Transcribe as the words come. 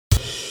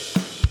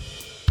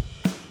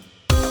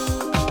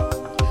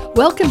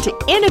Welcome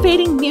to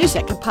Innovating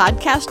Music, a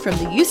podcast from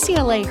the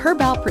UCLA Herb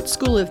Alpert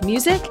School of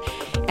Music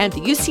and the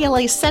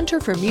UCLA Center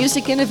for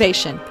Music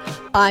Innovation.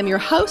 I'm your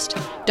host,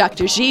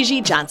 Dr. Gigi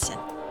Johnson.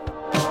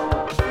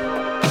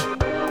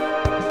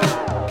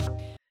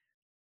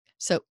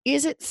 So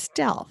is it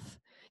stealth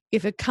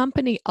if a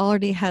company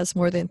already has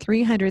more than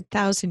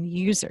 300,000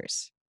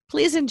 users?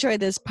 Please enjoy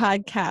this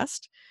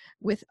podcast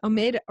with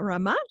Omid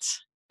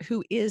Ramat,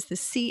 who is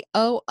the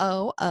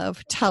COO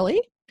of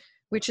Tully,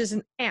 which is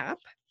an app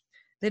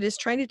that is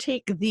trying to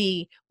take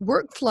the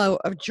workflow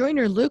of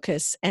Joyner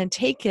Lucas and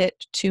take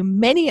it to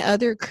many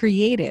other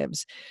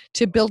creatives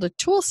to build a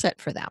tool set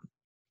for them.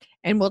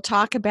 And we'll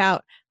talk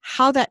about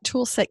how that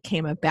tool set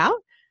came about,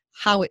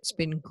 how it's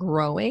been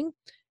growing,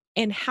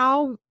 and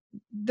how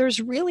there's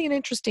really an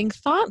interesting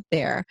thought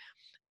there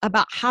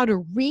about how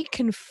to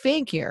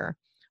reconfigure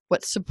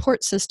what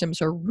support systems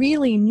are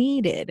really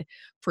needed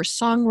for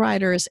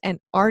songwriters and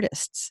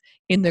artists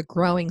in the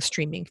growing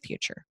streaming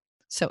future.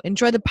 So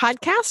enjoy the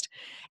podcast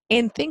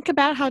and think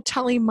about how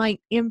Tully might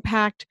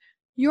impact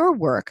your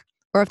work,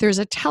 or if there's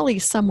a Tully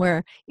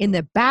somewhere in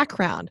the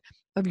background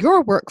of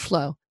your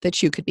workflow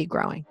that you could be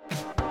growing.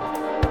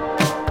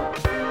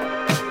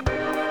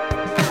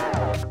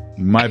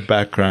 My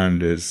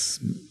background is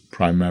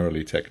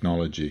primarily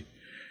technology,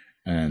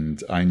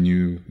 and I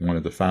knew one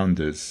of the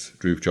founders,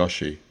 Dhruv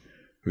Joshi,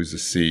 who's the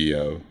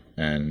CEO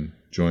and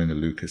Joyner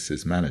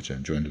Lucas's manager.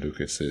 Joyner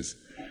Lucas is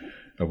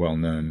a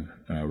well-known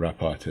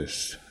rap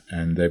artist,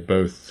 and they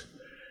both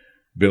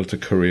built a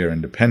career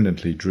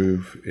independently.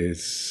 Dhruv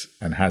is,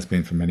 and has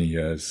been for many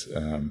years,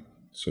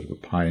 sort of a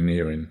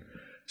pioneer in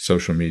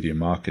social media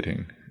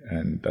marketing,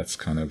 and that's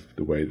kind of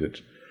the way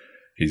that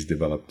he's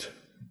developed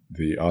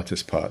the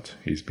artist part.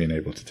 He's been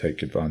able to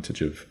take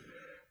advantage of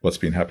what's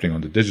been happening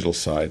on the digital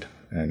side,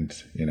 and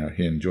he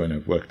and Joyner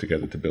have worked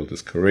together to build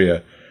his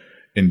career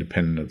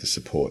independent of the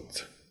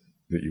support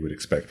that you would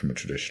expect from a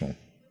traditional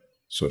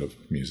sort of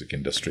music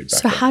industry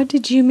background. So how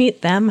did you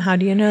meet them? How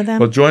do you know them?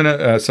 Well,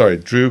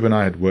 Dhruv and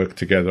I had worked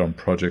together on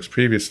projects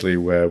previously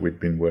where we'd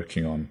been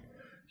working on,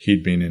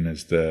 he'd been in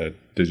as the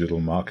digital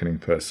marketing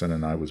person,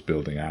 and I was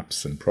building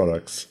apps and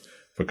products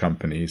for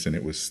companies, and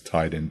it was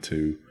tied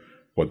into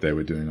what they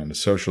were doing on the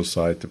social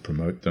side to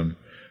promote them.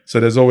 So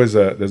there's always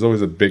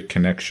a big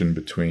connection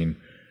between,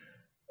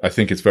 I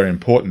think it's very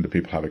important that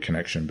people have a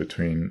connection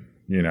between,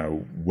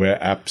 where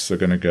apps are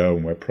going to go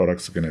and where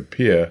products are going to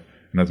appear.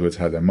 In other words,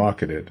 how they're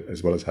marketed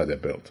as well as how they're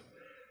built.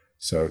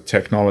 So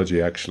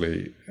technology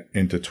actually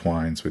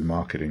intertwines with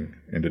marketing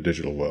in the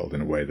digital world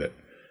in a way that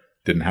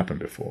didn't happen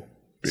before.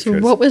 So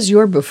what was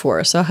your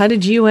before? So how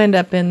did you end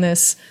up in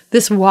this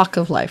walk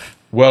of life?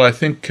 Well, I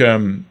think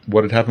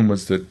what had happened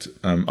was that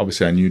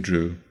obviously I knew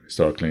Dhruv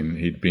historically, and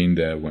he'd been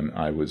there when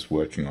I was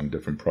working on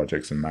different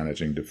projects and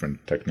managing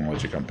different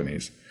technology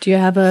companies. Do you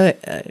have a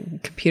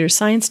computer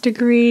science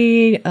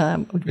degree?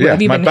 Have you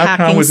my been background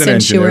hacking was in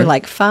since you engineering. were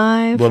like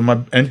 5? Well, my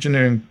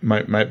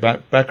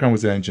background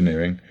was in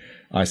engineering.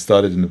 I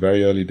started in the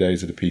very early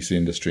days of the PC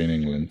industry in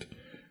England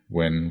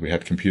when we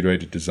had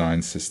computer-aided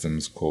design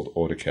systems called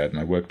AutoCAD, and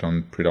I worked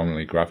on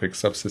predominantly graphic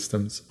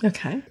subsystems.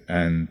 Okay.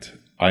 And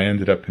I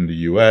ended up in the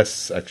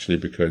US actually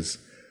because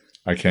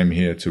I came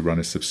here to run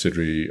a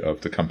subsidiary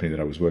of the company that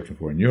I was working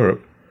for in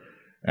Europe,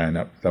 and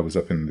that was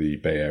up in the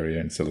Bay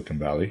Area in Silicon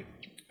Valley.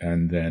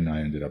 And then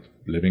I ended up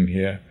living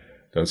here.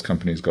 Those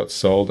companies got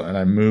sold, and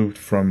I moved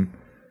from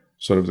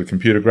sort of the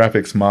computer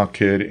graphics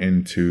market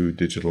into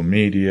digital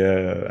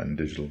media and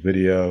digital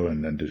video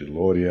and then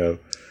digital audio.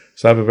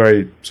 So I have a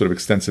very sort of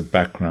extensive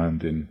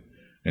background in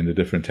the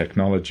different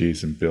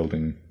technologies and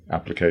building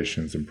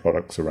applications and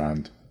products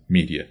around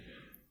media.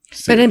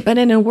 But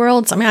in a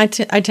world, I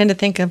tend to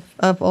think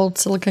of old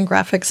Silicon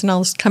Graphics and all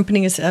those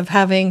companies of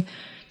having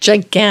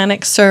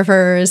gigantic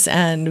servers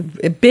and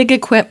big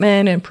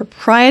equipment and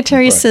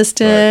proprietary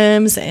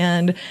systems. Right.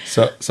 And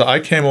so I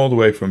came all the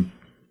way from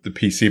the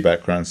PC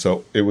background.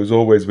 So it was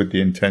always with the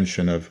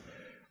intention of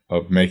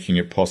making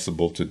it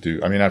possible to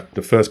do.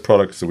 The first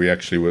products that we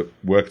actually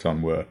worked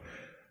on were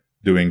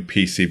doing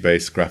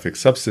PC-based graphic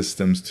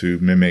subsystems to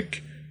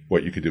mimic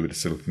what you could do with a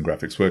Silicon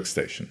Graphics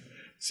workstation.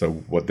 So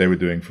what they were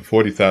doing for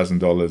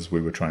 $40,000,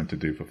 we were trying to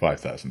do for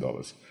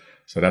 $5,000.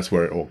 So that's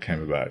where it all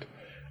came about.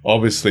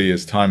 Obviously,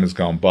 as time has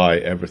gone by,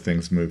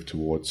 everything's moved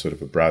towards sort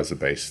of a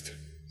browser-based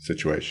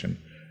situation,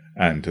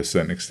 and to a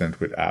certain extent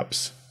with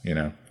apps,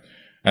 And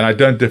I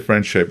don't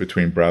differentiate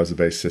between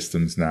browser-based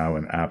systems now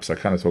and apps. I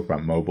kind of talk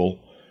about mobile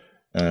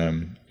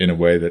in a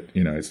way that,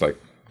 it's like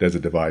there's a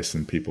device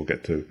and people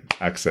get to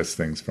access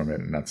things from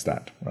it, and that's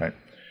that, right?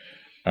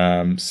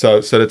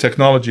 So the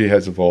technology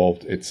has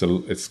evolved.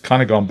 It's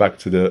kind of gone back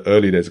to the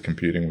early days of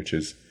computing, which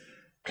is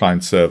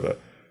client server.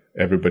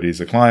 Everybody's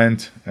a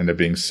client, and they're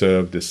being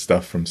served this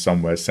stuff from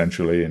somewhere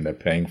centrally, and they're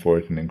paying for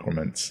it in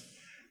increments.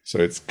 So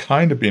it's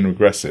kind of been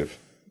regressive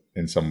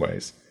in some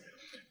ways,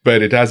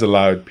 but it has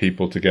allowed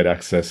people to get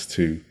access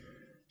to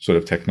sort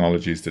of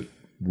technologies that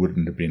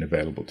wouldn't have been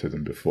available to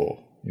them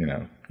before.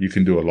 You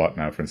can do a lot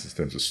now, for instance,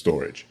 in terms of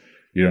storage.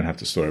 You don't have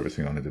to store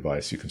everything on a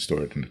device. You can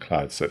store it in the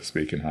cloud, so to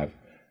speak, and have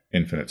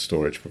infinite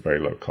storage for very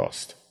low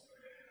cost.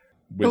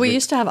 But we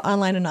used to have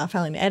online and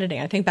offline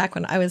editing. I think back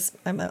when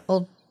I'm an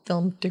old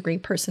film degree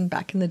person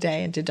back in the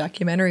day and did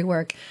documentary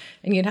work,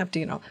 and you'd have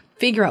to,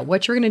 figure out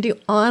what you're going to do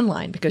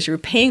online because you were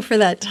paying for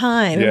that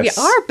time. Yes.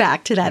 And we are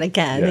back to that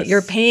again, that you're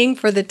paying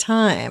for the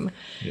time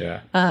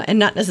and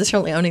not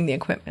necessarily owning the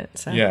equipment.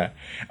 So. Yeah.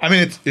 I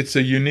mean, it's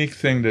a unique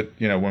thing that,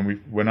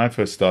 when I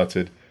first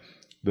started,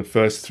 the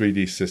first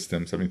 3D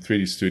systems,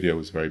 3D Studio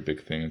was a very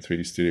big thing, and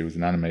 3D Studio was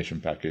an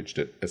animation package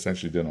that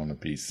essentially did on a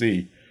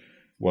PC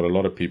what a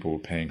lot of people were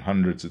paying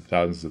hundreds of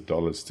thousands of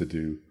dollars to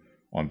do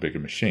on bigger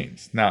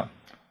machines. Now,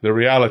 the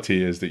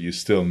reality is that you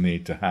still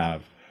need to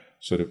have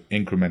sort of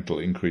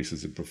incremental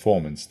increases in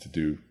performance to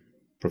do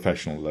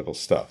professional level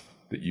stuff.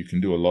 That you can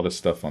do a lot of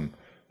stuff on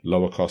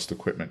lower cost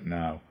equipment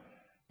now,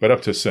 but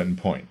up to a certain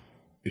point.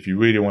 If you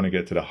really want to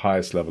get to the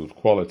highest level of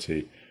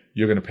quality,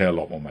 you're going to pay a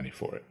lot more money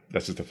for it.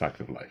 That's just a fact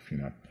of life. If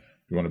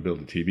you want to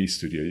build a TV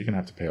studio, you're going to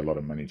have to pay a lot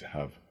of money to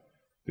have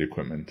the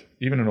equipment,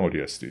 even an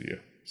audio studio.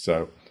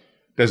 So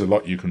there's a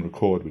lot you can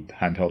record with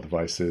handheld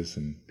devices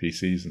and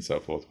PCs and so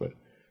forth, but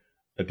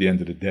at the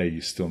end of the day,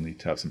 you still need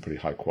to have some pretty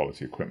high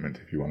quality equipment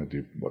if you want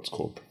to do what's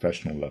called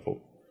professional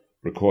level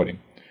recording.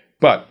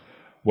 But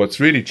what's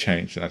really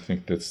changed, and I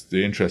think that's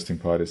the interesting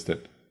part, is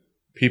that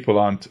people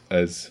aren't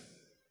as,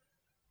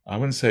 I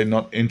wouldn't say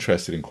not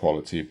interested in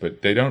quality,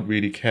 but they don't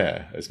really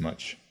care as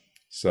much.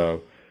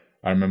 So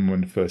I remember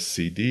when the first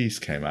CDs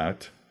came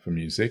out for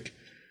music,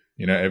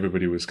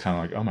 everybody was kind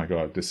of like, oh my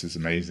God, this is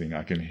amazing.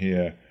 I can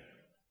hear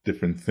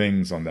different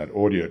things on that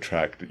audio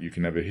track that you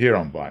can never hear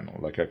on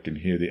vinyl. Like I can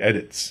hear the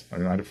edits. I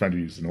had a friend who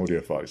used an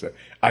audiophile. He said,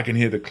 I can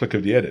hear the click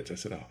of the edits. I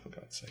said, oh, for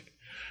God's sake.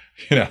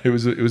 It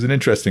was an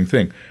interesting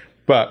thing.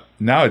 But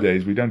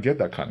nowadays, we don't get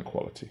that kind of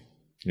quality.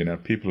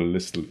 People are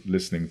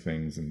listening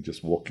things and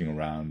just walking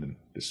around and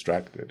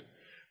distracted.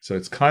 So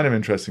it's kind of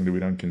interesting that we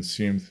don't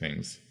consume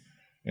things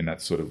in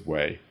that sort of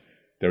way.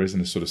 There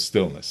isn't a sort of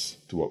stillness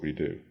to what we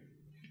do.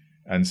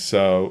 And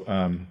so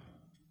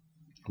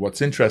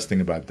what's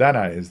interesting about that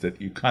is that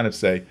you kind of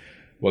say,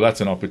 well, that's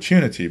an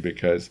opportunity,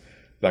 because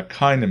that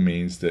kind of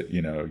means that,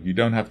 you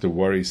don't have to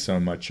worry so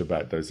much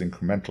about those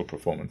incremental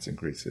performance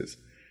increases.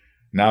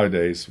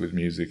 Nowadays, with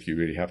music, you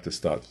really have to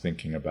start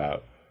thinking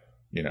about,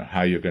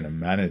 how you're going to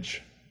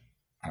manage,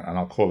 and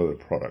I'll call it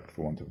a product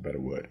for want of a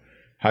better word,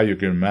 how you're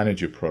going to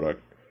manage your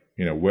product,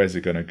 where's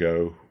it going to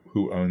go,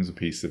 who owns a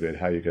piece of it,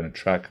 how you're going to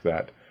track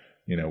that,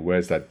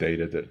 where's that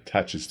data that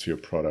attaches to your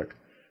product.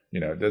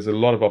 There's a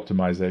lot of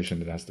optimization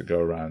that has to go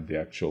around the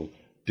actual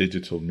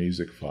digital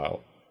music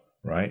file,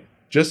 right?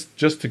 Just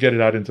to get it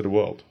out into the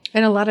world.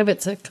 And a lot of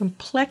it's a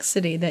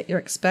complexity that you're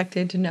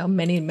expected to know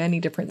many,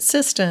 many different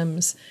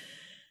systems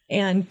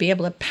and be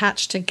able to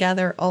patch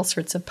together all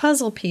sorts of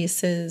puzzle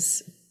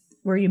pieces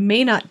where you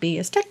may not be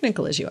as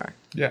technical as you are.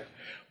 Yeah.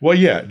 Well,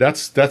 yeah,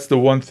 that's the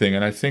one thing.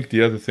 And I think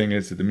the other thing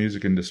is that the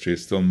music industry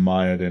is still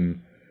mired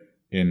in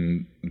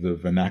the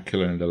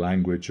vernacular and the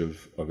language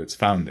of its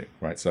founding,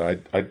 right? So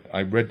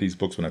I read these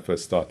books when I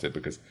first started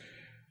because,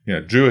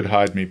 Drew had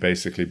hired me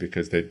basically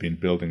because they'd been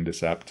building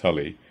this app,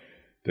 Tully,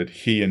 that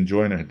he and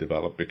Joyner had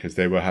developed because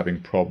they were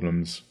having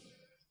problems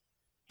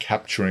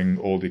capturing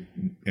all the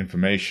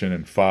information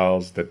and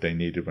files that they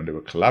needed when they were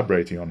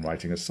collaborating on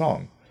writing a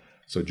song.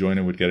 So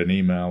Joyner would get an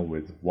email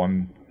with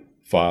one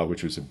file,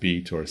 which was a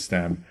beat or a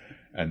stem,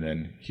 and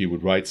then he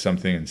would write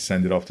something and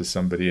send it off to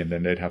somebody, and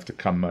then they'd have to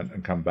come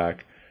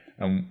back.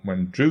 And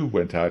when Drew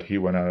went out, he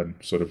went out and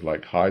sort of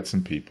like hired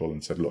some people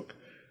and said, look,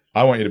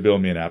 I want you to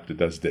build me an app that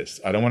does this.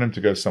 I don't want him to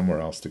go somewhere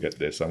else to get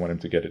this. I want him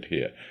to get it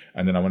here.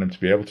 And then I want him to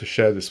be able to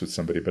share this with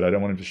somebody, but I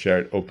don't want him to share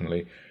it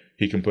openly.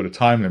 He can put a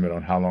time limit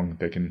on how long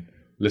they can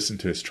listen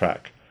to his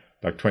track,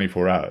 like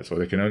 24 hours, or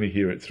they can only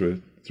hear it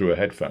through a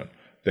headphone.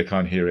 They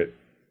can't hear it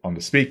on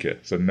the speaker,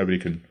 so nobody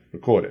can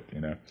record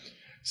it,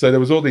 So there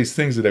was all these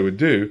things that they would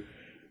do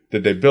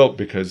that they built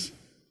because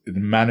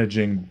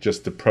managing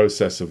just the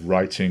process of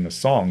writing a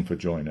song for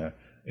Joyner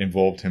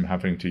involved him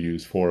having to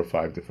use 4 or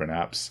 5 different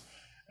apps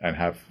and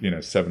have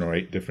 7 or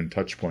 8 different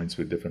touch points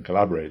with different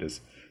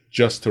collaborators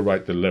just to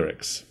write the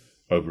lyrics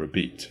over a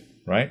beat,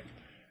 right?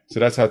 So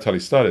that's how Tully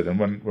started. And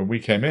when we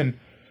came in,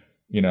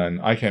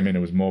 and I came in, it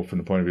was more from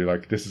the point of view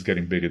like, this is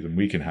getting bigger than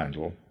we can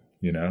handle,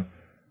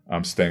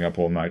 I'm staying up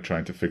all night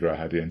trying to figure out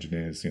how the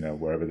engineers,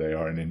 wherever they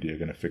are in India, are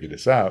going to figure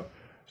this out.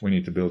 We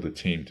need to build a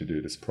team to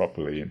do this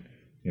properly.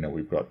 And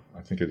we've got,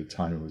 I think at the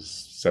time it was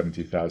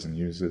 70,000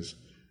 users.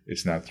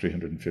 It's now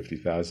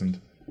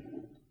 350,000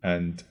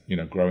 and,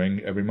 growing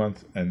every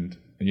month. And,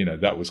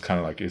 that was kind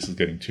of like, this is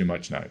getting too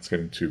much now. It's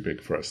getting too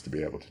big for us to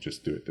be able to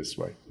just do it this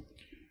way.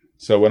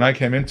 So when I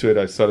came into it,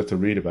 I started to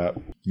read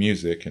about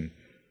music. And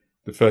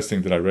the first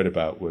thing that I read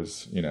about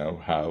was,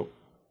 how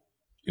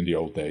in the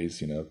old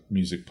days,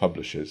 music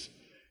publishers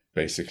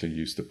basically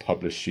used to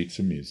publish sheets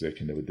of music,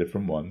 and there were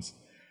different ones.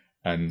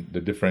 And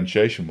the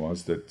differentiation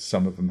was that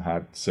some of them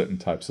had certain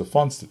types of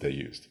fonts that they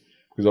used,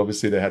 because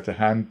obviously they had to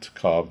hand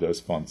carve those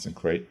fonts and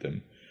create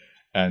them.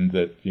 And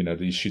that,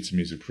 these sheets of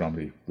music,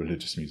 predominantly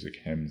religious music,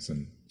 hymns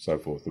and so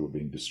forth, that were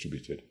being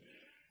distributed.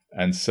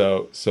 And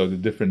so the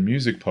different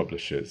music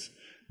publishers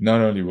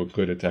not only were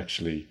good at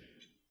actually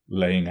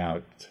laying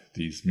out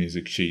these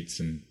music sheets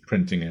and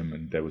printing them,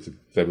 and there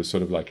was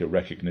sort of like a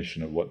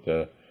recognition of what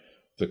the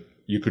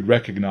you could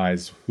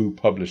recognize who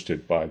published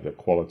it by the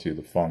quality of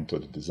the font or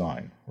the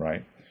design,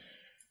 right?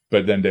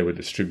 But then they were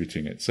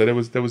distributing it. So there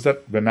was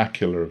that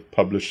vernacular of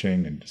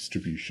publishing and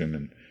distribution,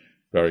 and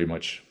very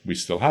much we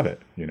still have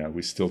it.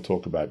 We still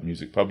talk about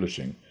music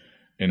publishing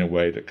in a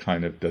way that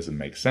kind of doesn't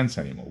make sense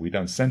anymore. We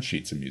don't send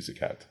sheets of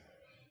music out,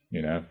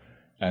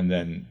 and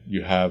then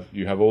you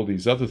have all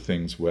these other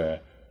things where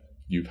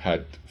you've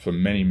had for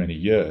many, many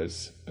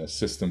years a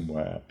system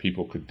where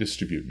people could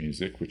distribute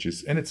music, which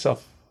is in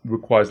itself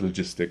requires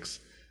logistics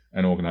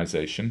and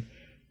organization,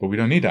 but we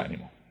don't need that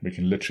anymore. We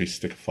can literally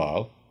stick a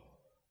file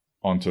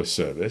onto a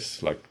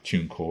service like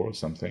TuneCore or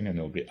something, and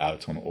it'll be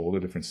out on all the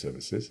different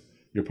services.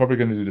 You're probably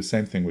going to do the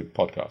same thing with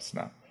podcasts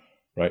now,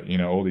 right?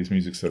 All these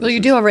music services. Well,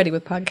 you do already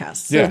with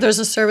podcasts. So yeah. There's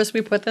a service,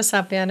 we put this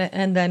up in,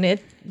 and then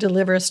it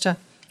delivers to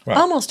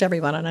almost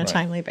everyone on a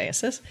timely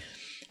basis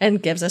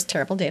and gives us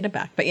terrible data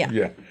back. But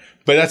yeah.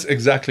 But that's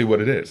exactly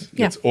what it is.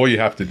 Yeah. It's all you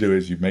have to do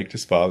is you make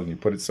this file and you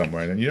put it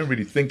somewhere, and then you don't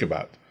really think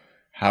about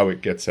how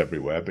it gets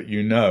everywhere, but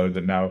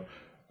that now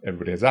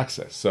everybody has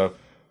access. So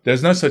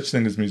there's no such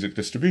thing as music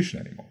distribution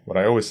anymore. What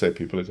I always say to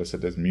people is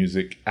there's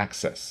music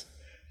access.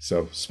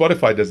 So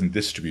Spotify doesn't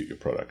distribute your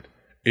product.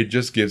 It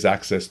just gives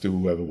access to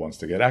whoever wants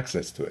to get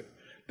access to it.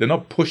 They're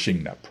not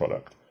pushing that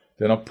product.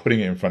 They're not putting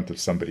it in front of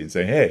somebody and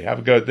saying, hey, have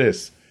a go at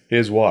this.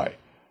 Here's why,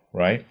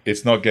 right?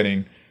 It's not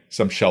getting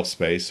some shelf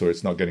space, or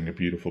it's not getting a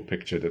beautiful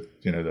picture that,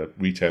 the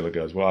retailer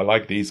goes, well, I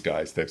like these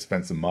guys. They've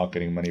spent some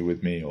marketing money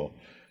with me, or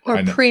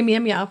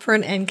premium, for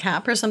an end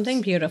cap or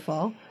something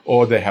beautiful.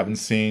 Or they haven't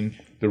seen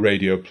the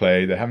radio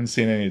play. They haven't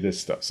seen any of this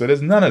stuff. So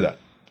there's none of that.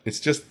 It's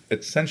just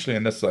essentially,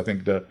 and that's, I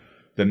think, the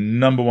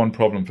number one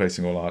problem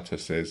facing all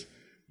artists is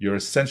you're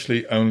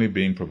essentially only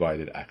being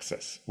provided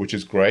access, which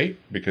is great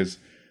because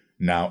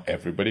now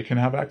everybody can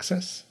have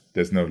access.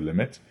 There's no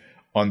limit.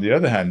 On the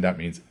other hand, that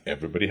means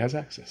everybody has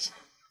access.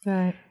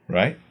 Right?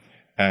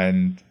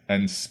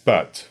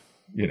 But,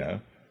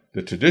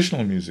 the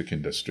traditional music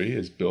industry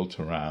is built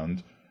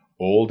around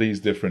all these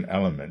different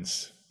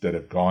elements that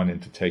have gone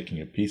into taking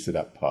a piece of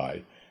that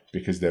pie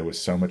because there was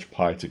so much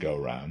pie to go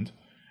around,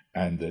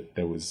 and that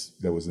there was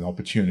an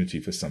opportunity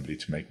for somebody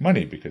to make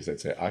money because they'd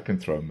say, I can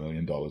throw $1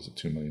 million or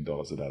 $2 million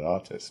at that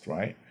artist,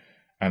 right?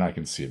 And I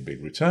can see a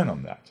big return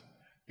on that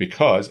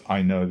because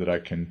I know that I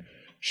can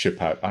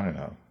ship out,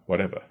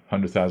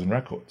 100,000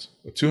 records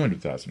or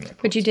 200,000 records.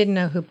 But you didn't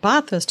know who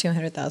bought those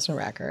 200,000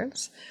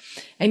 records.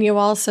 And you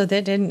also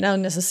didn't know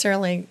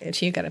necessarily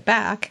if you got it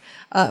back.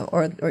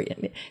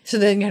 So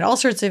then you had all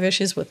sorts of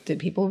issues with, did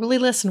people really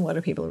listen? What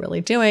are people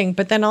really doing?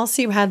 But then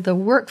also you had the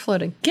workflow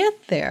to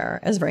get there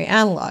as very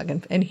analog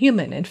and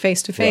human and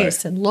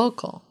face-to-face and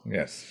local.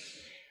 Yes.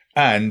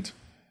 And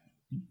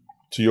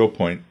to your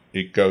point,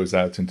 it goes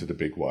out into the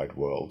big wide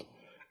world.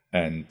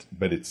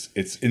 But it's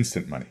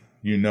instant money.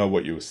 You know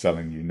what you were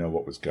selling, you know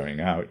what was going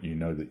out, you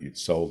know that you'd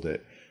sold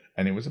it,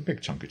 and it was a big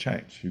chunk of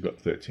change. You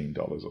got $13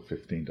 or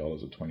 $15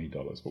 or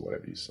 $20 for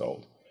whatever you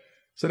sold.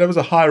 So there was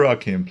a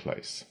hierarchy in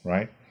place,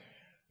 right?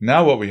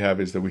 Now what we have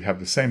is that we have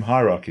the same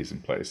hierarchies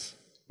in place,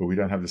 but we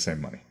don't have the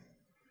same money.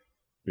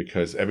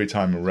 Because every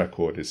time a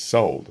record is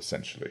sold,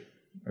 essentially,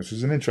 which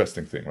is an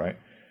interesting thing, right?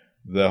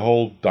 The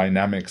whole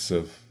dynamics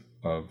of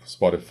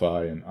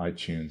Spotify and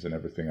iTunes and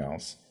everything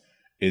else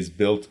is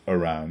built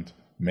around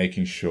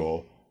making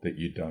sure that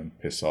you don't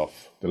piss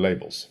off the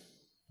labels,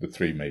 the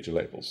three major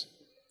labels.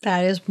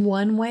 That is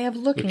one way of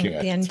looking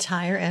at the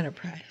entire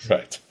enterprise.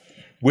 Right.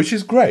 Which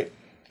is great.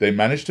 They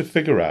managed to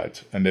figure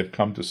out, and they've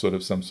come to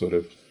some sort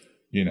of,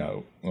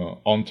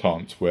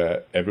 entente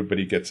where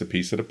everybody gets a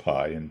piece of the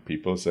pie and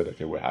people said,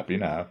 okay, we're happy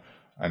now.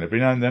 And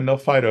every now and then they'll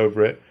fight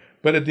over it.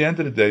 But at the end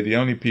of the day, the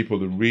only people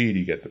that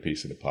really get the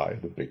piece of the pie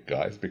are the big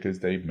guys because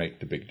they make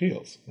the big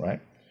deals,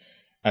 right?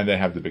 And they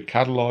have the big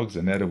catalogs,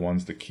 and they're the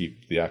ones that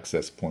keep the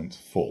access points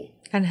full.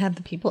 And have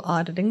the people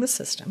auditing the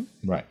system.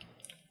 Right.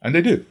 And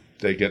they do.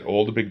 They get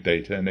all the big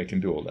data, and they can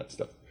do all that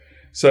stuff.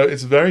 So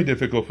it's very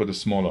difficult for the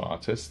smaller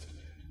artist.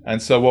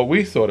 And so what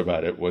we thought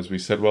about it was we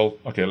said, well,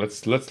 okay,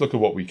 let's look at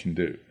what we can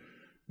do.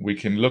 We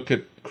can look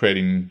at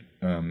creating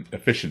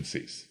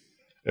efficiencies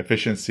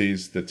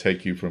that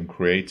take you from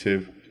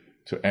creative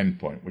to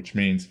endpoint, which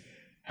means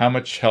how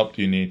much help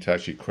do you need to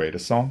actually create a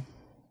song?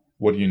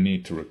 What do you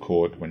need to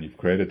record when you've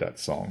created that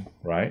song,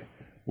 right?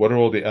 What are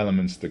all the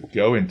elements that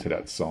go into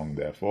that song,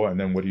 therefore? And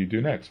then what do you do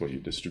next? Well, you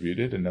distribute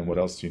it, and then what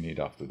else do you need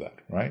after that,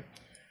 right?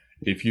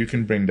 If you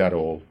can bring that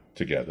all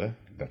together,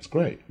 that's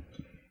great.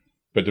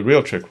 But the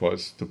real trick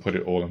was to put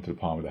it all into the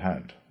palm of the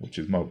hand, which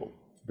is mobile,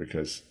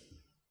 because,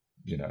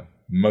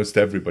 most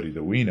everybody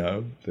that we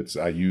know that's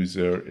a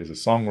user is a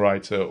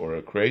songwriter or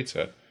a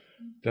creator,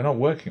 they're not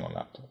working on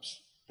laptops.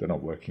 They're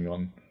not working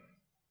on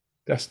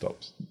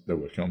desktops. They're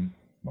working on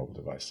mobile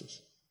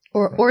devices.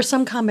 Or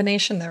some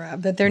combination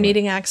thereof, that they're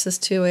needing access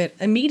to it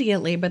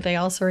immediately, but they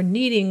also are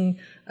needing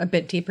a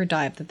bit deeper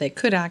dive that they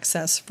could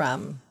access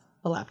from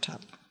a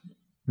laptop.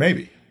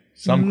 Maybe.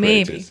 Some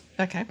Maybe. creators.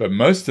 Okay. But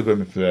most of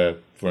them, if they're,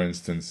 for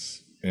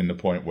instance, in the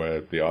point where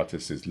the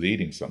artist is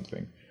leading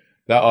something,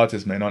 that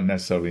artist may not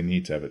necessarily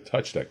need to ever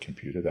touch that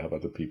computer. They have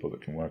other people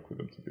that can work with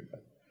them to do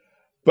that.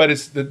 But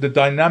it's the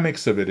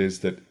dynamics of it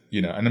is that,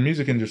 and the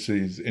music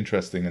industry is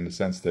interesting in the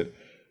sense that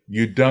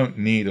you don't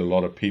need a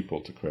lot of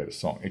people to create a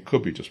song. It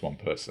could be just one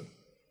person.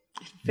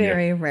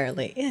 Very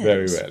rarely is.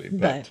 Very rarely,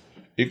 but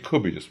it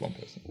could be just one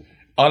person.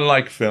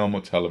 Unlike film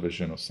or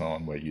television or so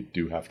on, where you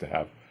do have to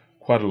have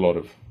quite a lot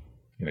of,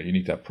 you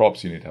need to have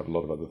props, you need to have a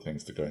lot of other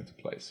things to go into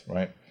place,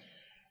 right?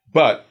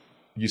 But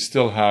you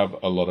still have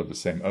a lot of the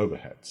same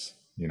overheads,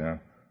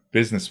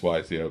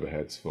 Business-wise, the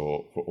overheads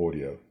for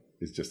audio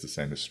is just the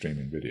same as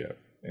streaming video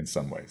in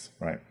some ways,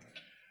 right?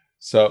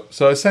 So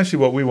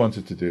essentially what we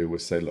wanted to do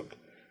was say, look,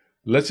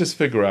 let's just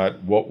figure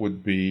out what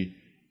would be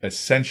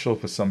essential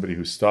for somebody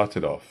who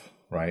started off,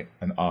 right,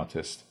 an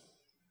artist,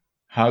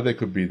 how they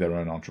could be their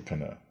own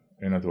entrepreneur.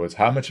 In other words,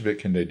 how much of it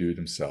can they do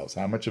themselves?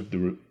 How much of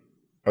the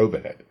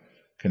overhead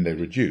can they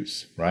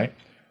reduce, right?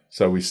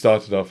 So we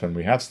started off, and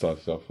we have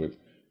started off with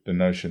the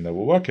notion that,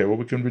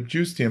 we can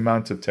reduce the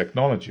amount of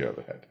technology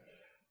overhead,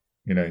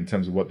 in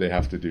terms of what they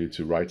have to do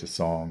to write a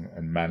song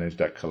and manage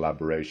that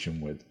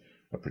collaboration with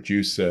a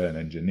producer, an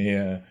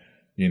engineer,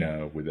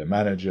 with a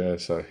manager.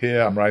 So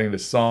here, I'm writing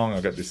this song,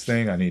 I got this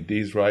thing, I need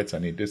these rights, I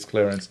need this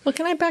clearance. Well,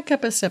 can I back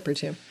up a step or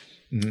two?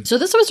 Mm-hmm. So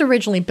this was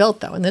originally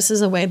built, though, and this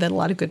is a way that a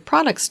lot of good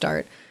products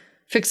start,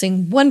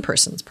 fixing one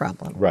person's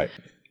problem. Right.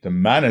 The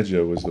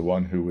manager was the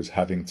one who was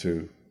having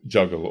to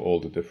juggle all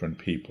the different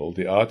people.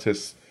 The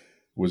artist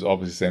was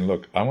obviously saying,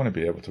 look, I want to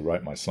be able to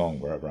write my song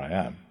wherever I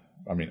am.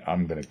 I mean,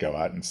 I'm going to go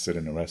out and sit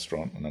in a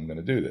restaurant and I'm going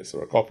to do this,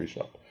 or a coffee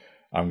shop.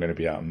 I'm going to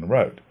be out on the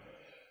road,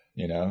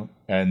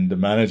 And the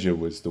manager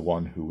was the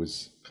one who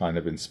was kind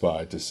of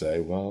inspired to say,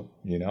 well,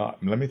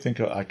 let me think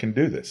I can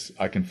do this.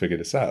 I can figure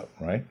this out,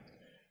 right?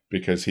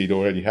 Because he'd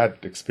already had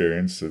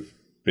experience of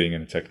being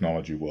in a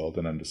technology world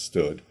and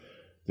understood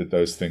that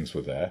those things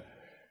were there.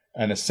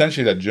 And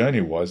essentially that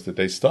journey was that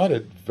they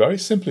started very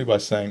simply by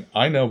saying,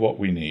 I know what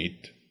we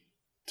need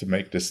to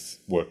make this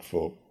work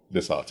for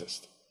this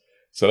artist.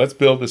 So let's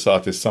build this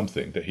artist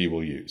something that he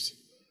will use.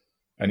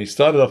 And he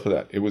started off with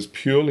that. It was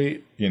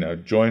purely,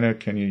 Joiner,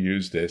 can you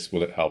use this?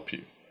 Will it help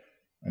you?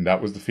 And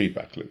that was the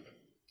feedback loop.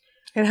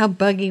 And how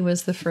buggy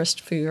was the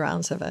first few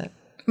rounds of it?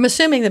 I'm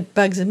assuming that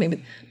bugs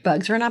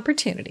are an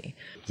opportunity.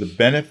 The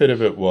benefit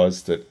of it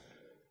was that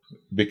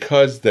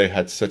because they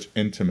had such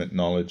intimate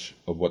knowledge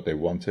of what they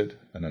wanted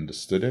and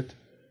understood it,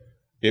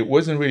 it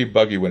wasn't really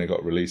buggy when it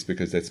got released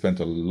because they'd spent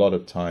a lot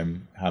of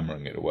time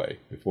hammering it away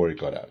before it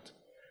got out.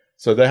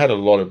 So they had a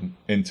lot of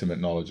intimate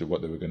knowledge of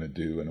what they were going to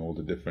do and all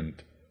the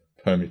different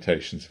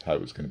permutations of how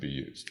it was going to be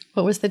used.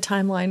 What was the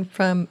timeline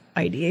from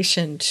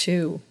ideation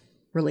to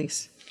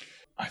release?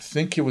 I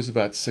think it was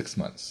about 6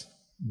 months.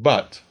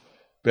 But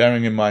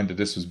bearing in mind that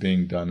this was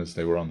being done as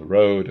they were on the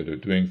road or they were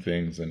doing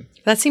things. And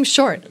that seems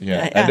short.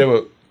 Yeah. And they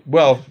were,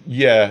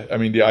 I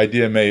mean, the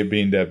idea may have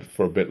been there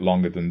for a bit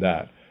longer than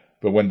that.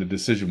 But when the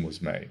decision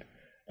was made.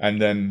 And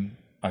then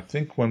I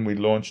think when we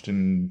launched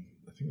in,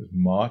 it was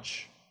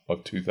March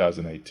of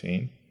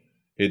 2018,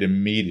 it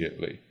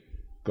immediately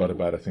got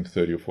about,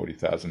 30 or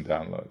 40,000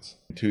 downloads.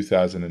 In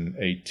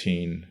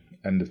 2018,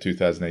 end of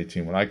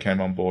 2018, when I came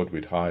on board,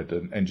 we'd hired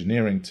an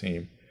engineering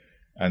team,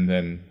 and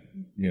then,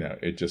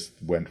 it just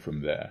went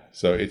from there.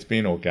 So it's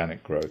been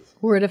organic growth.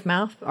 Word of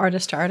mouth,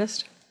 artist to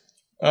artist?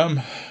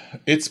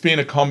 It's been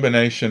a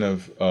combination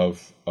of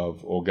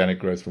organic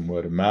growth from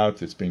word of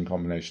mouth. It's been a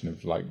combination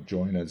of like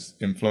Joiner's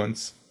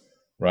influence,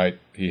 right?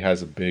 He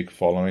has a big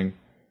following.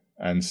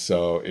 And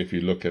so if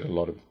you look at a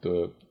lot of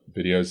the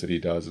videos that he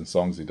does and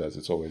songs he does,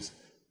 it's always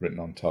written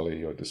on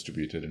Tully or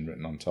distributed and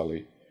written on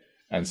Tully.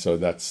 And so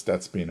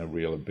that's been a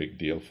big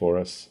deal for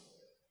us.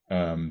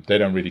 They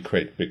don't really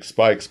create big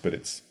spikes, but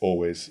it's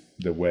always,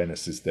 the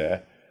awareness is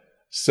there.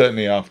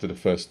 Certainly after the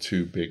first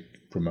 2 big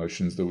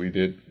promotions that we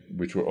did,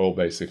 which were all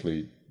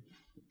basically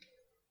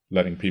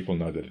letting people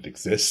know that it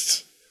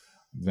exists,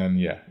 then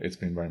it's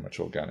been very much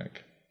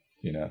organic,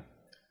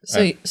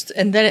 So,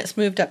 and then it's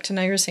moved up to,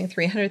 now you're saying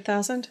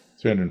 300,000?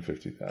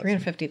 350,000.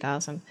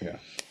 350,000. Yeah.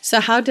 So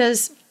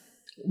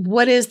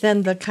what is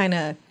then the kind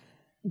of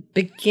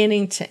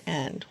beginning to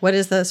end? What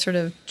is the sort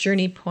of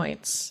journey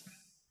points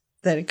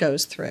that it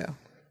goes through?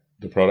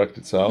 The product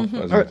itself?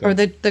 Mm-hmm. Or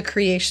the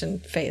creation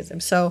phase.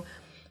 So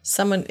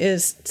someone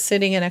is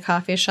sitting in a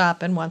coffee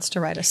shop and wants to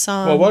write a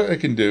song. Well, what they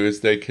can do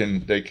is they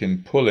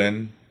can pull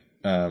in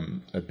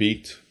a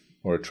beat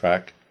or a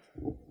track,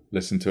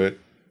 listen to it,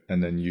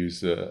 and then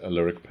use a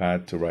lyric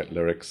pad to write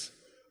lyrics.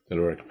 The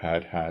lyric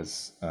pad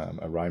has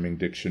a rhyming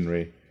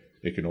dictionary.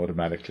 It can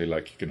automatically,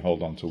 you can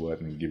hold on to a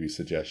word and give you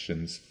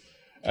suggestions.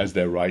 As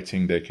they're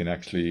writing, they can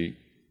actually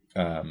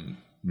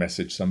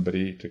message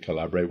somebody to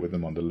collaborate with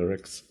them on the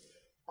lyrics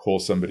call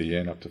somebody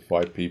in, up to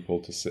 5 people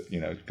to sit,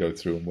 go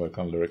through and work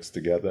on lyrics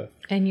together.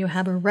 And you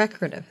have a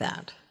record of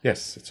that.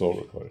 Yes, it's all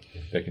recorded.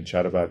 They can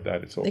chat about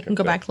that. It's all. They can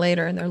go kept there. back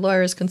later, and their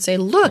lawyers can say,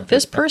 "Look,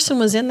 this person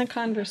was in the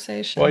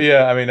conversation." Well,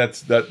 yeah, I mean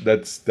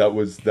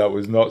that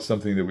was not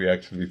something that we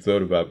actually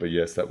thought about, but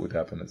yes, that would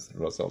happen as a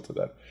result of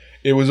that.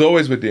 It was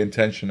always with the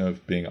intention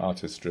of being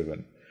artist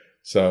driven.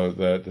 So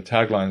the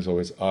tagline is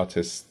always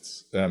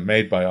artists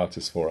made by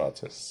artists for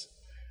artists,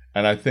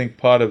 and I think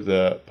part of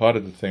the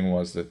thing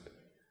was that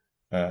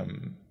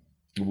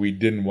we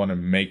didn't want to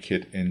make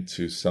it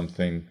into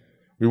something.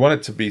 We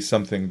wanted to be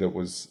something that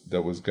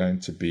was going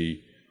to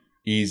be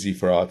easy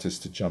for artists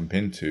to jump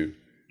into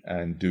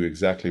and do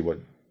exactly what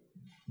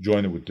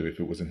Joyner would do if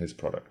it wasn't his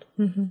product.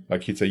 Mm-hmm.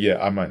 Like he'd say, "Yeah,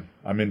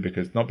 I'm in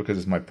because not because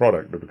it's my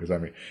product, but because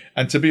I'm in."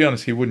 And to be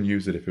honest, he wouldn't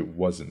use it if it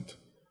wasn't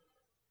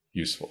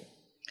useful.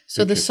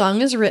 So the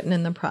song is written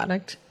in the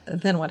product.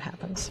 Then what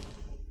happens?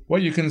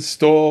 Well, you can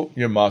store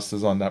your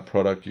masters on that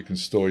product. You can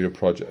store your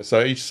project.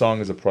 So each song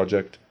is a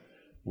project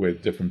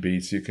with different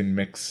beats. You can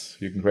mix.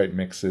 You can create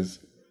mixes.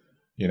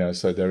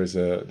 So there is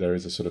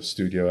a sort of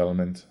studio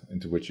element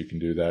into which you can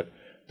do that.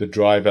 The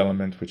drive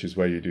element, which is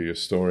where you do your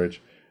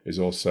storage, is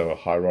also a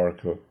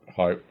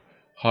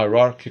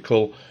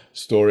hierarchical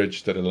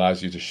storage that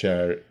allows you to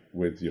share it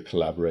with your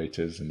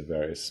collaborators and the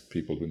various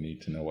people who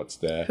need to know what's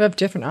there. Who have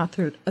different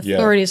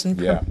authorities and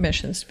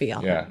permissions to be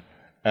on. Yeah,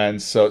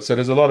 and so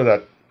there's a lot of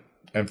that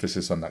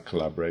emphasis on that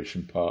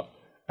collaboration part,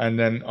 and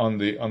then on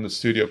the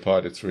studio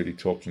part, it's really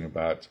talking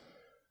about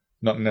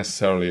not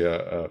necessarily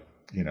a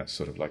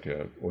sort of like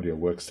a audio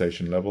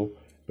workstation level,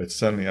 but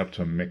certainly up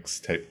to a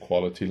mixtape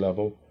quality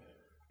level.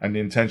 And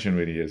the intention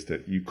really is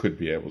that you could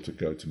be able to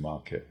go to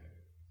market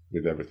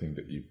with everything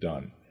that you've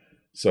done.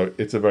 So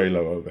it's a very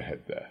low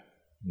overhead there,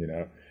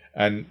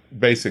 And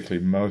basically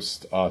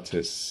most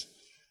artists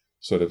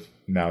sort of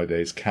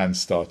nowadays can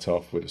start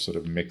off with a sort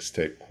of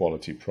mixtape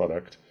quality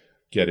product,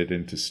 get it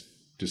into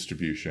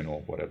distribution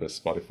or whatever,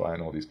 Spotify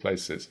and all these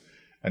places.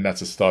 And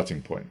that's a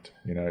starting point.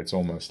 It's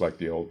almost like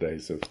the old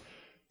days of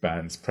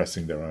bands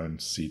pressing their own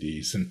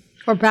CDs and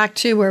or back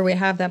to where we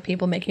have that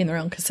people making their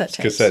own cassette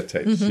tapes.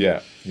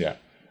 Mm-hmm. Yeah.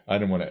 I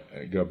don't want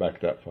to go back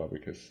that far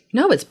because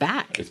no, it's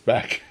back. It's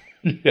back.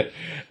 Yeah,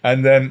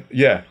 and then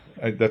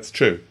that's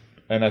true.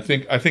 And I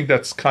think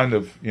that's kind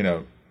of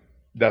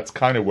that's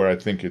kind of where I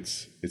think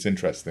it's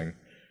interesting,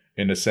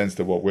 in the sense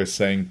that what we're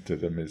saying to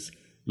them is,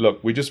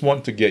 look, we just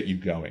want to get you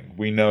going.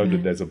 We know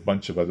that there's a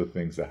bunch of other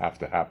things that have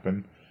to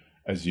happen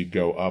as you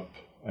go up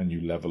and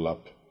you level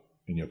up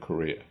in your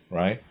career,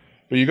 right?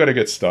 But you got to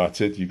get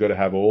started. You got to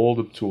have all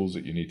the tools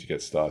that you need to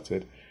get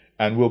started,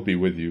 and we'll be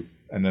with you.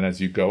 And then as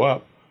you go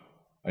up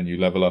and you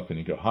level up and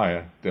you go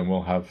higher, then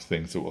we'll have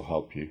things that will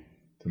help you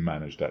to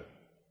manage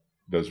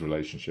those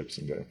relationships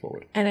and going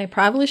forward. And I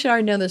probably should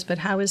already know this, but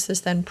how is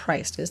this then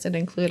priced? Does it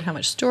include how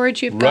much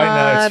storage you've right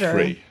got? Now it's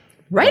free.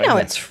 Right now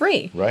it's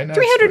free. Right now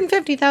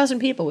 350,000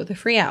 people with a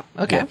free app.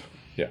 Okay.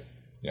 Yep.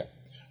 Yeah.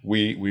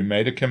 We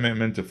made a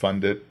commitment to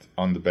fund it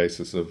on the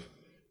basis of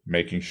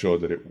making sure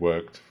that it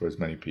worked for as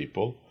many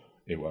people.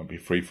 It won't be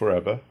free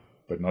forever,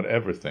 but not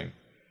everything.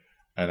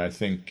 And I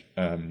think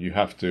you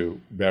have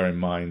to bear in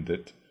mind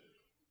that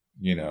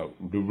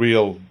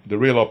the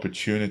real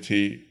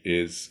opportunity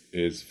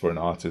is for an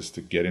artist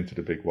to get into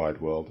the big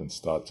wide world and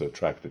start to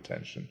attract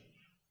attention,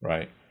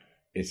 right?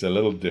 It's a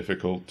little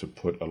difficult to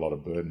put a lot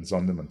of burdens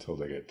on them until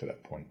they get to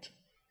that point.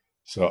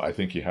 So I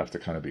think you have to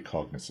kind of be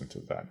cognizant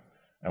of that.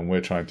 And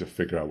we're trying to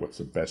figure out what's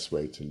the best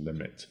way to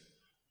limit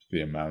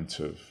the amount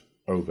of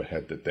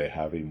overhead that they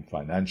have, even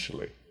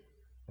financially,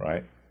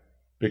 right?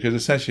 Because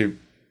essentially,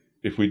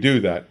 if we do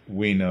that,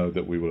 we know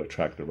that we will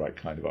attract the right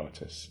kind of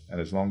artists.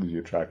 And as long as you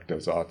attract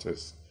those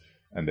artists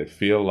and they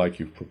feel like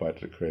you've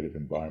provided a creative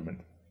environment,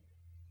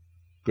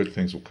 good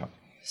things will come.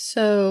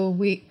 So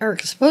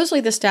supposedly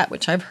the stat,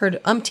 which I've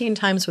heard umpteen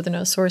times with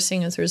no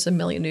sourcing, is there's 1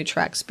 million new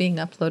tracks being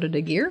uploaded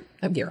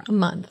a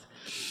month.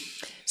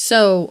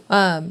 So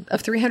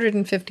of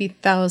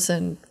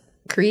 350,000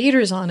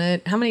 creators on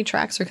it, how many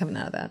tracks are coming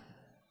out of that?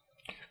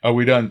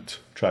 We don't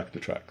track the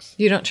tracks.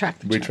 You don't track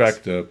the tracks? We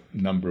track the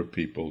number of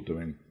people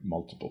doing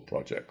multiple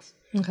projects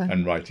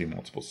and writing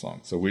multiple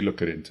songs. So we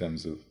look at it in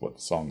terms of what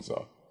the songs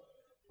are,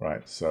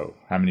 right? So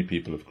how many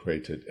people have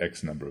created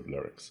X number of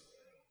lyrics?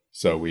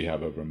 So we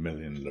have over 1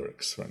 million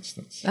lyrics, for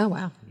instance. Oh,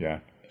 wow. Yeah.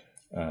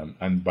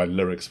 And by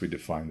lyrics, we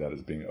define that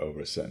as being over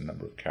a certain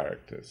number of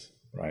characters,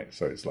 right?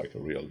 So it's like a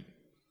real,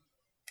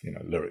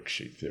 lyric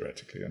sheet,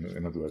 theoretically.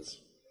 In other words,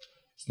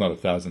 it's not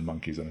 1,000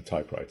 monkeys on a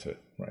typewriter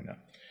right now.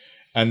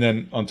 And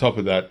then on top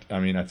of that,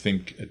 I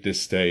think at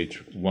this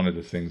stage, one of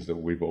the things that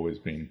we've always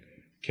been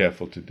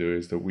careful to do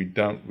is that we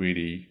don't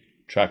really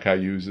track our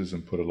users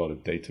and put a lot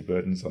of data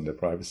burdens on their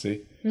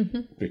privacy.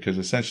 Mm-hmm. Because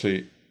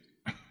essentially,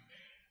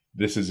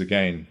 this is,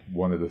 again,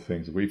 one of the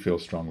things we feel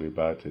strongly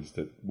about, is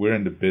that we're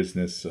in the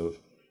business of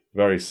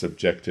very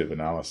subjective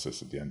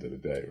analysis at the end of the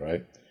day,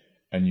 right?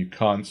 And you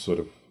can't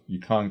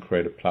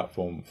create a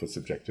platform for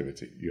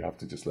subjectivity. You have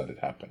to just let it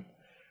happen.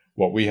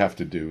 What we have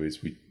to do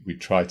is we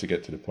try to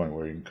get to the point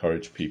where we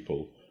encourage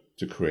people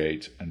to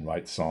create and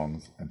write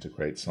songs and to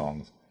create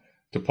songs,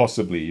 to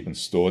possibly even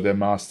store their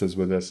masters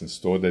with us and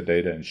store their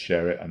data and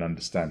share it and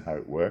understand how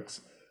it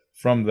works.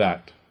 From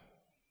that,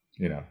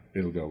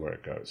 it'll go where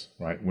it goes,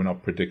 right? We're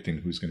not predicting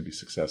who's going to be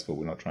successful.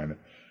 We're not trying to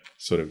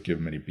sort of give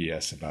them any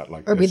BS about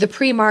like, or be the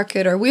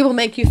pre-market, or we will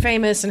make you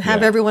famous and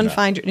have everyone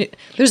find you.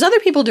 There's other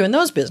people doing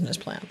those business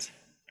plans.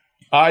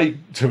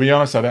 To be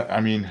honest,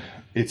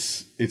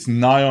 it's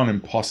nigh on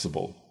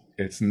impossible.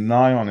 It's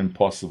nigh on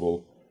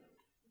impossible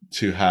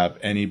to have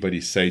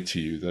anybody say to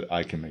you that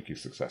I can make you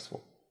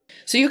successful.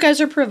 So you guys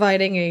are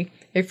providing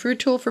a free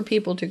tool for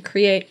people to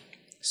create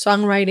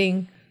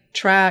songwriting,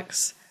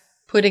 tracks,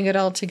 putting it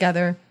all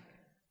together.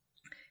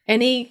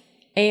 Any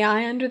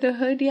AI under the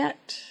hood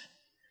yet?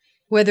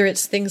 Whether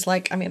it's things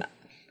like,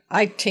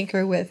 I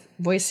tinker with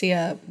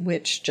Voicea,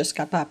 which just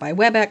got bought by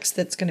WebEx,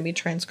 that's going to be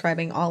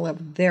transcribing all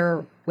of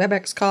their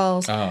WebEx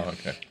calls. Oh,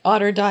 okay.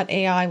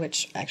 Otter.ai,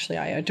 which actually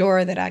I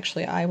adore, that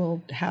actually I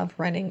will have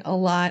running a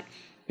lot,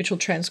 which will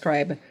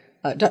transcribe,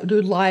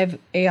 do live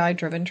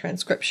AI-driven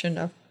transcription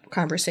of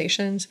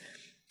conversations.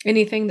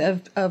 Anything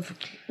of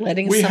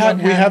letting someone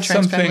have we have some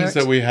transcribe things lyrics?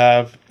 that we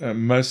have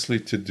mostly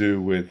to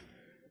do with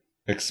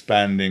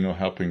expanding or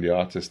helping the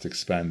artist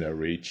expand their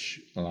reach.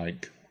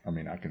 Like,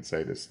 I can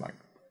say this, like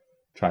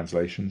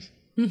translations.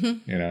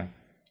 Mm-hmm.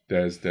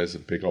 There's a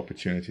big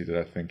opportunity that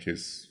I think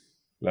is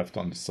left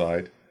on the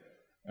side.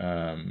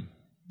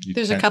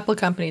 There's a couple of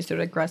companies that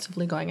are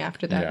aggressively going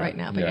after that right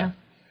now, but yeah.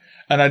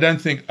 And I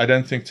don't think,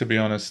 to be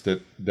honest,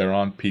 that there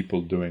aren't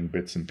people doing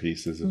bits and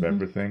pieces of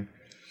everything.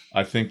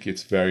 I think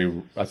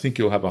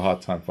you'll have a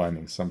hard time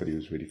finding somebody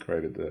who's really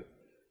created the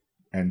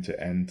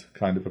end-to-end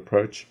kind of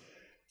approach.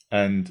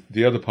 And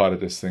the other part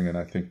of this thing, and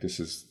I think this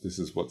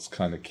is what's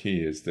kind of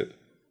key, is that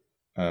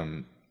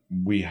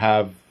we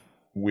have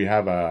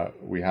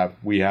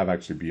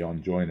actually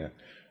beyond Joiner,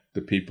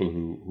 the people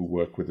who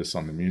work with us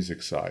on the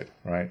music side,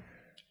 right?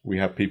 We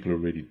have people who are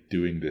really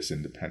doing this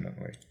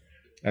independently.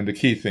 And the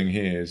key thing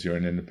here is you're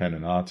an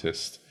independent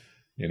artist,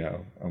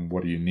 and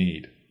what do you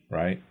need,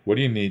 right? What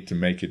do you need to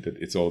make it that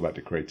it's all about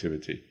the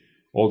creativity?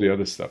 All the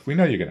other stuff, we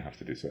know you're going to have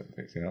to do certain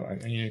things,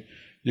 and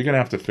you're going to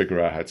have to figure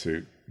out how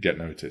to get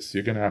noticed.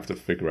 You're going to have to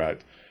figure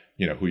out,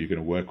 who you're going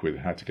to work with,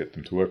 how to get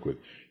them to work with.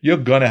 You're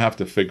going to have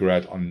to figure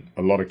out on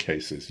a lot of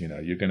cases, you're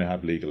going to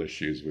have legal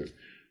issues with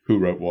who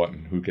wrote what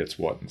and who gets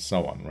what and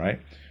so on, right?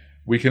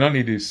 We can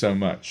only do so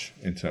much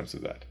in terms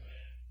of that.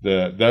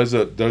 Those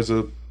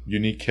are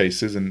unique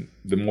cases, and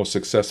the more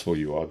successful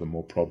you are, the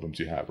more problems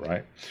you have,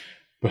 right?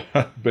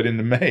 But in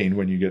the main,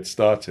 when you get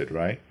started,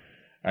 right,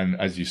 and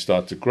as you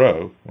start to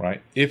grow,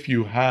 right, if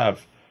you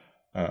have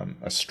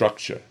a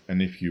structure,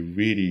 and if you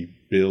really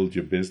build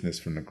your business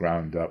from the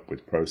ground up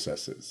with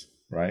processes,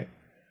 right,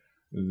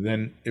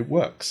 then it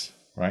works,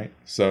 right?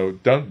 So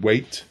don't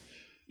wait.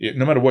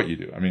 No matter what you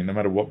do, no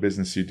matter what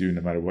business you do,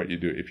 no matter what you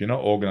do, if you're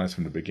not organized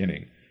from the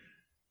beginning,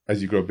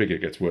 as you grow bigger,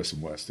 it gets worse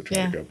and worse to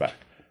try to go back.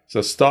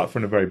 So start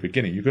from the very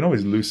beginning. You can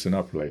always loosen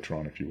up later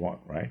on if you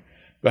want, right?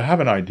 But have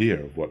an idea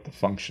of what the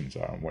functions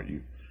are and what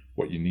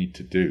you need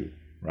to do,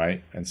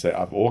 right? And say,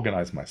 I've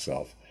organized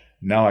myself.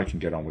 Now I can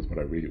get on with what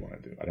I really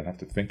want to do. I don't have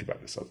to think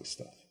about this other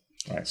stuff,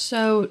 right?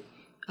 So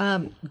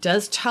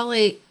does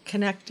Tully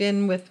connect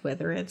in with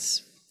whether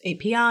it's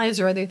APIs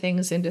or other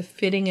things into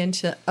fitting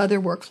into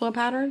other workflow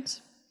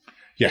patterns?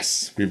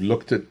 Yes, we've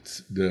looked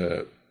at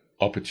the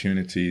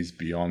opportunities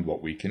beyond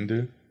what we can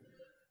do.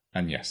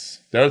 And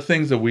yes, there are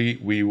things that we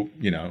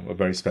are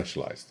very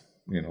specialized.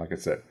 Like I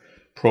said,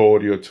 pro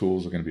audio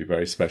tools are going to be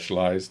very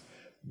specialized.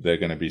 They're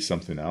going to be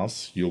something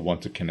else. You'll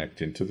want to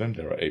connect into them.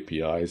 There are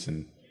APIs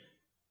and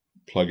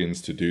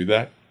plugins to do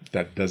that.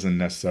 That doesn't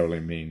necessarily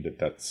mean that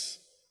that's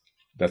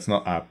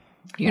not our.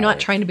 You're not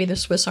trying to be the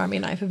Swiss Army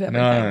knife of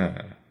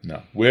everything.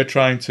 No. We're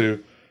trying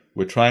to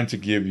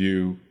give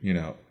you,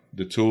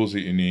 the tools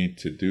that you need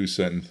to do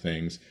certain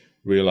things,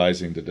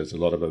 realizing that there's a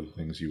lot of other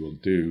things you will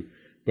do,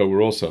 but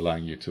we're also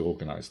allowing you to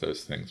organize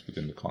those things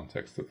within the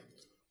context of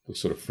the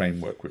sort of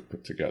framework we've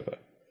put together.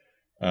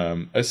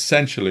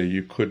 Essentially,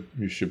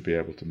 you should be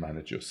able to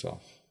manage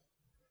yourself,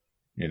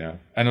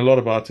 and a lot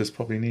of artists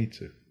probably need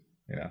to,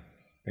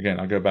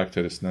 Again, I go back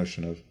to this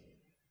notion of,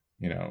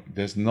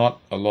 there's not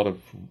a lot of,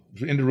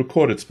 in the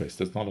recorded space,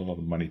 there's not a lot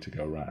of money to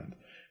go around,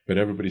 but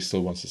everybody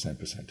still wants the same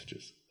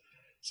percentages.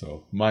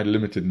 So my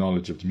limited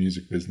knowledge of the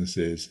music business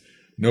is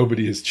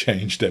nobody has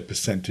changed their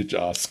percentage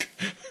ask.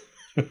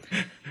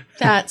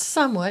 That's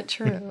somewhat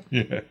true.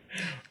 Yeah.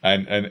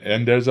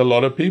 And there's a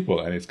lot of people,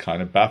 and it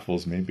kind of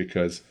baffles me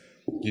because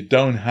you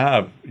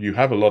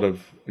have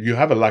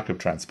a lack of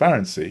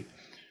transparency,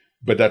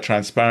 but that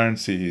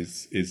transparency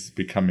is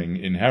becoming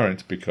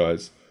inherent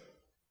because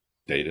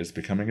data is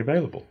becoming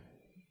available,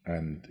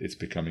 and it's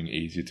becoming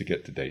easier to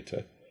get the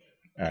data.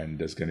 And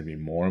there's going to be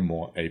more and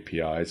more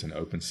APIs and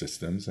open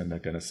systems, and they're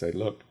going to say,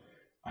 look,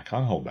 I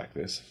can't hold back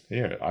this.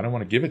 Here, I don't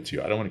want to give it to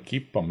you. I don't want to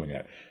keep bumbling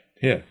it.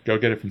 Here, go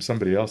get it from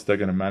somebody else. They're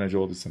going to manage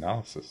all this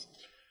analysis.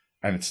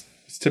 And it's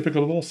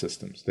typical of all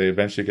systems. They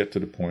eventually get to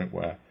the point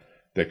where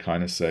they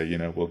kind of say,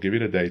 we'll give you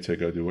the data,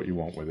 go do what you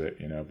want with it,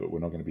 but we're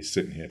not going to be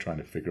sitting here trying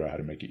to figure out how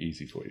to make it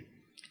easy for you.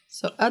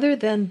 So other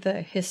than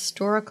the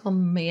historical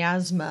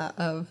miasma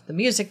of the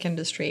music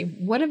industry,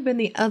 what have been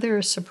the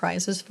other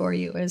surprises for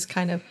you as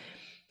kind of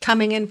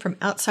coming in from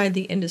outside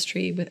the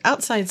industry with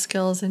outside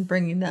skills and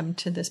bringing them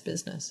to this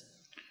business?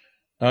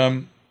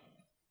 I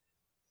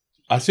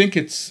think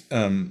it's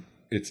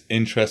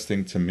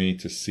interesting to me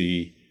to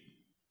see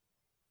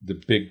the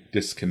big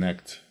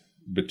disconnect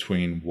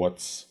between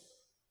what's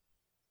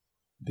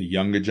the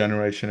younger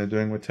generation are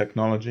doing with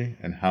technology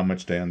and how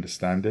much they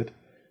understand it,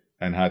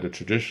 and how the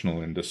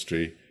traditional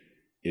industry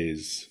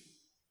is,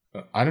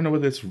 I don't know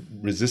whether it's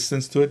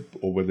resistance to it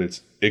or whether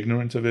it's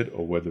ignorant of it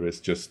or whether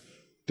it's just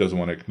doesn't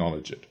want to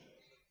acknowledge it.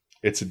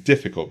 It's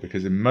difficult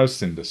because in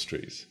most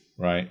industries,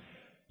 right,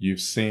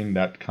 you've seen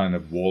that kind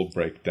of wall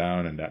break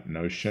down and that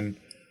notion.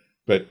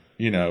 But,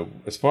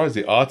 as far as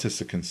the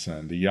artists are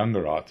concerned, the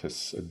younger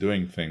artists are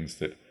doing things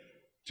that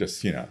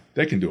just,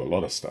 they can do a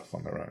lot of stuff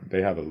on their own.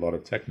 They have a lot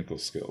of technical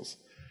skills,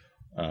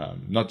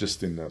 not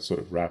just in the sort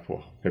of rap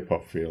or hip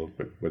hop field,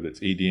 but whether it's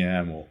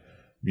EDM or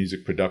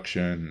music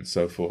production and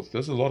so forth.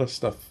 There's a lot of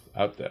stuff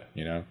out there,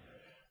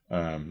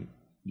 a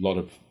lot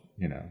of,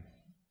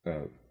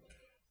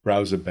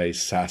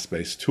 browser-based,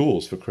 SaaS-based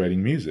tools for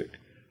creating music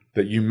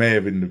that you may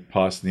have in the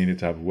past needed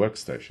to have a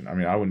workstation. I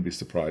mean, I wouldn't be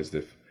surprised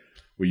if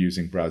we're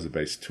using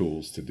browser-based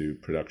tools to do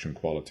production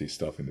quality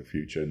stuff in the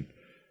future, and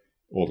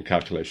all the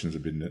calculations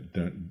have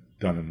been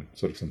done in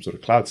sort of some sort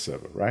of cloud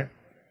server, right?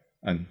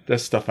 And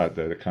there's stuff out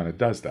there that kind of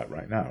does that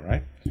right now,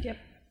 right? Yep.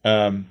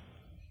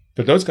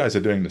 But those guys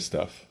are doing the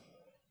stuff.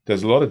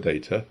 There's a lot of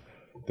data.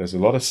 There's a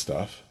lot of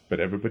stuff, but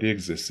everybody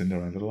exists in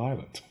their own little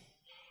island.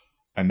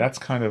 And that's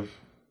kind of,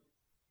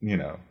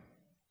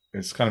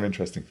 it's kind of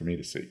interesting for me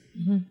to see.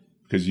 Mm-hmm.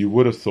 Because you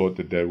would have thought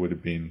that there would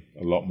have been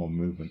a lot more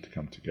movement to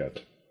come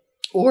together.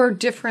 Or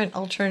different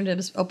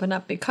alternatives open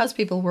up because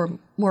people were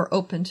more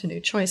open to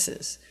new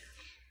choices.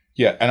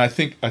 Yeah, and I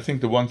think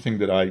the one thing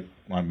that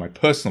my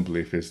personal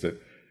belief is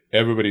that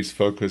everybody's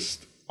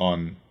focused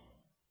on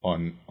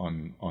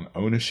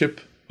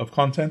ownership of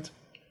content.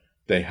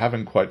 They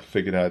haven't quite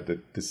figured out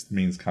that this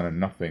means kind of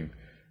nothing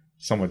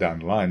somewhere down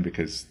the line,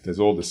 because there's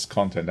all this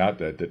content out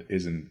there that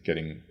isn't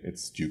getting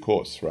its due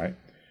course, right?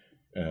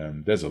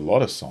 There's a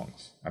lot of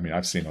songs. I mean,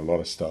 I've seen a lot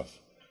of stuff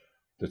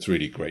that's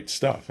really great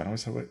stuff, and I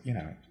was like,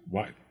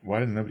 why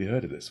hasn't nobody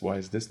heard of this? Why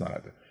is this not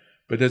out there?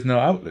 But there's no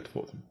outlet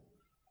for them,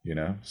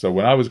 So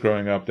when I was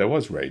growing up, there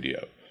was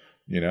radio,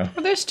 Well,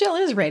 there still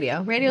is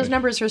radio. Radio's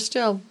numbers are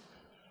still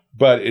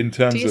but in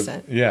terms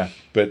decent.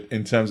 But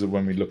in terms of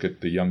when we look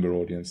at the younger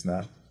audience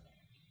now,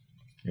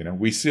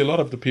 we see a lot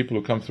of the people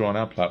who come through on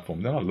our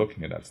platform, they're not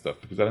looking at that stuff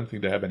because I don't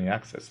think they have any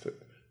access to it.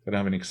 They don't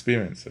have any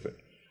experience of it.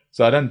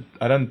 So I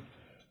don't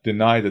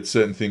deny that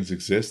certain things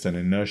exist and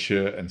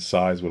inertia and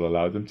size will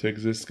allow them to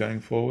exist going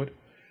forward.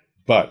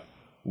 But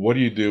what do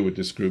you do with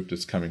this group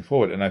that's coming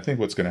forward? And I think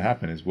what's going to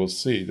happen is we'll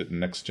see that the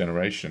next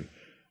generation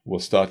will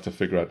start to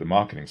figure out the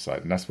marketing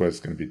side. And that's where there's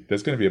going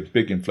to be a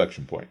big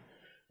inflection point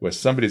where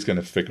somebody's going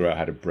to figure out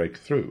how to break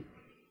through,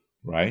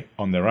 right,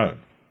 on their own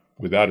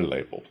without a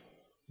label.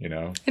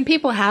 And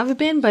people have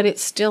been, but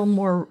it's still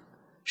more,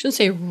 I shouldn't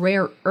say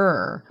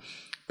rarer,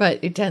 but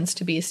it tends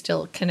to be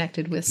still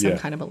connected with some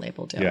kind of a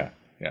label deal. Yeah.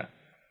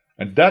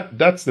 And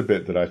that's the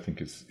bit that I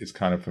think is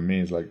kind of, for me,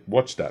 is like,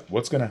 watch that.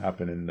 What's going to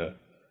happen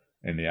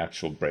in the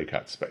actual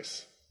breakout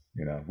space?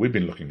 We've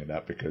been looking at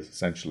that because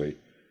essentially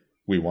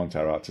we want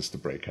our artists to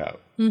break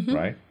out,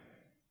 right?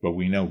 But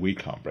we know we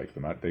can't break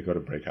them out. They've got to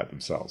break out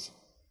themselves.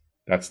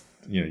 That's,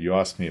 you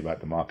asked me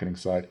about the marketing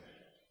side.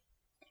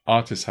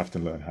 Artists have to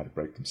learn how to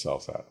break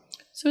themselves out.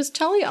 So is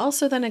Tully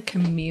also then a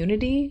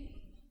community?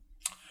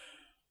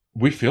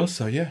 We feel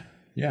so, yeah.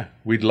 Yeah.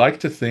 We'd like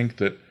to think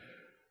that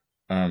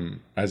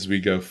as we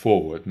go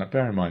forward, now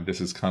bear in mind,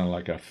 this is kind of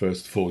like our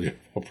first full year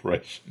of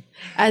operation.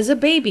 As a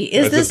baby.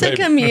 Is this a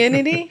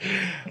community?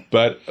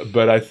 But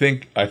I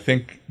think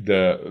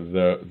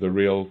the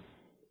real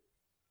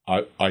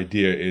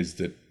idea is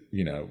that,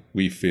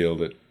 we feel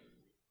that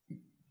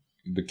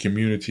the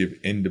community of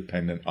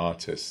independent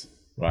artists,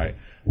 right,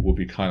 will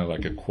be kind of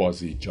like a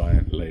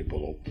quasi-giant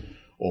label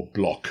or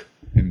block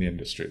in the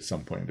industry at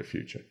some point in the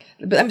future.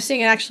 But I'm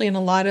seeing it actually in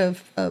a lot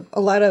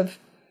of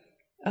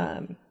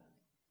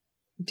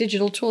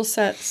digital tool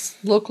sets,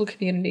 local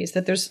communities,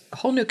 that there's a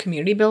whole new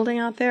community building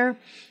out there.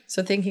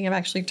 So thinking of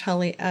actually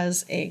Tully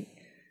as a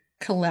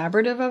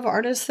collaborative of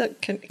artists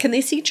that can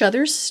they see each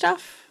other's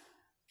stuff?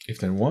 If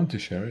they want to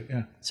share it,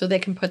 yeah. So they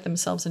can put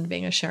themselves into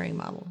being a sharing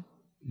model.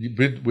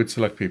 With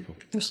select people.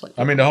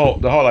 I mean, the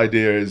whole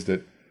idea is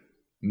that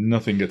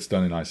nothing gets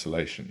done in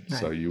isolation. Right.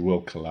 So you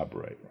will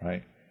collaborate,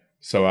 right?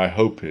 So our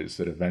hope is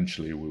that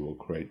eventually we will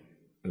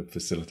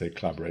facilitate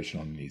collaboration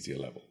on an easier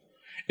level.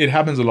 It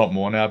happens a lot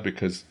more now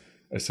because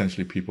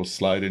essentially people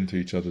slide into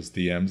each other's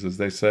DMs, as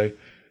they say,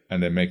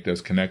 and they make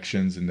those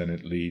connections, and then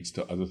it leads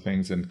to other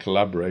things. And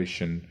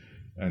collaboration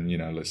and,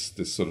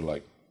 this sort of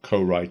like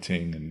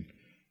co-writing and,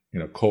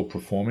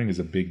 co-performing is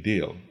a big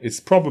deal. It's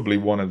probably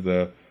one of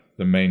the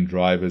main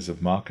drivers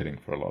of marketing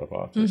for a lot of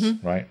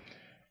artists, right?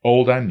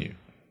 Old and new.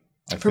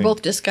 I For think.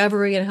 both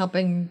discovery and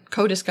helping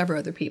co-discover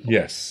other people.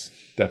 Yes,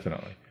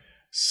 definitely.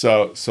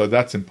 So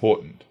that's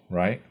important,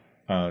 right?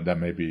 That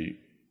may be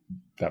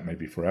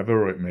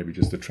forever, or it may be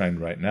just a trend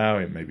right now.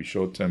 It may be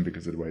short term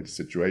because of the way the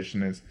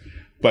situation is,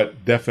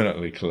 but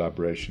definitely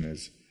collaboration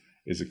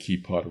is a key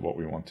part of what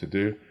we want to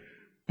do.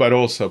 But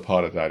also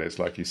part of that is,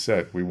 like you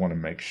said, we want to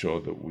make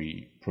sure that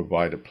we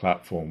provide a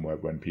platform where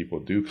when people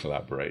do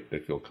collaborate, they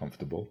feel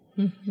comfortable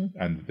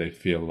and they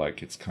feel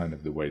like it's kind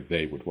of the way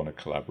they would want to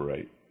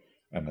collaborate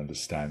and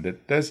understand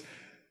it. There's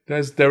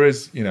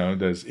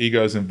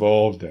egos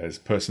involved, there's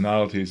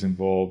personalities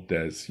involved,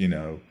 there's,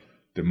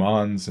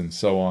 demands and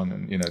so on.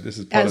 And, this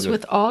is part As of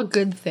with all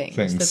good things,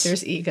 that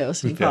there's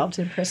egos involved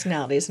and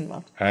personalities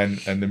involved. And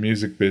the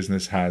music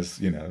business has,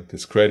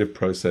 this creative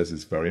process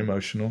is very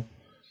emotional.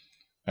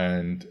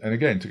 And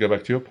again, to go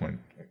back to your point,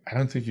 I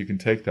don't think you can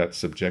take that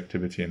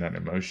subjectivity and that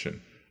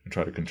emotion and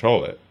try to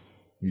control it.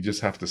 You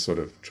just have to sort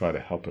of try to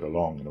help it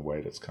along in a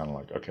way that's kind of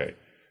like, okay,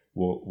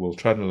 we'll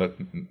try to let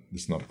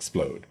this not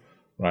explode,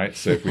 right?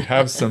 So if we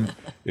have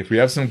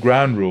some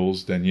ground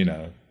rules, then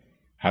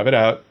have it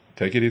out,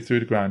 take it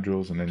through the ground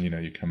rules, and then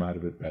you come out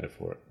of it better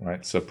for it,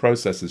 right? So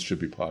processes should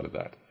be part of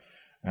that,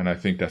 and I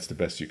think that's the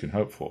best you can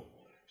hope for.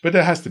 But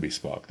there has to be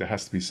spark, there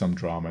has to be some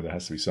drama, there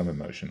has to be some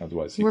emotion.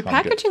 Otherwise, we're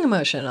packaging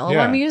emotion. All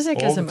our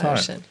music is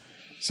emotion. Time.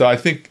 So I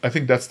think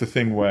that's the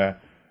thing where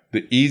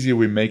the easier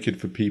we make it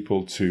for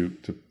people to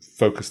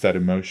focus that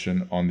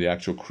emotion on the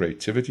actual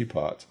creativity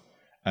part,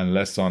 and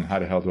less on how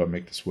the hell do I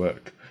make this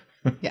work?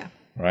 Yeah.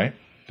 Right?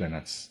 Then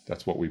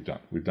that's what we've done.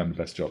 We've done the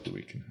best job that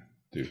we can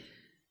do.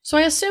 So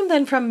I assume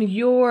then from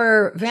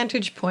your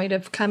vantage point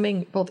of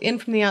coming both in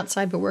from the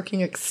outside but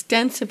working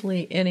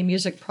extensively in a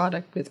music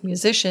product with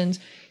musicians,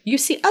 you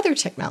see other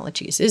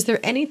technologies. Is there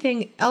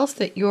anything else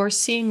that you're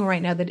seeing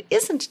right now that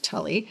isn't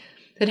Tully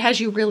that has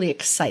you really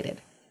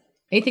excited?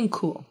 Anything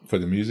cool? For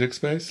the music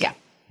space? Yeah.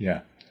 Yeah.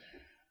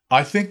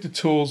 I think the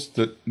tools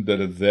that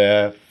are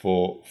there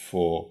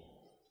for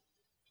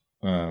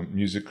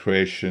music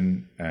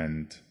creation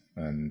and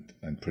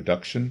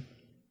production,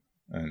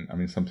 and I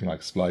mean something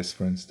like Splice,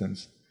 for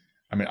instance.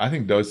 I mean, I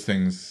think those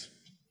things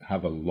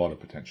have a lot of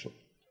potential.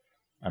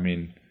 I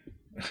mean,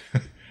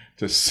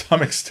 to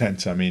some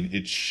extent, I mean,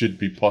 it should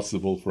be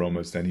possible for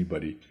almost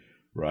anybody,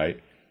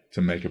 right,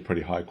 to make a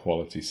pretty high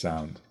quality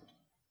sound,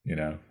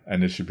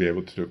 and they should be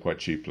able to do it quite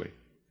cheaply.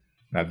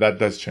 Now that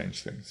does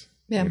change things,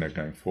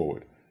 going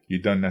forward.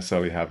 You don't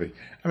necessarily have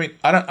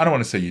I don't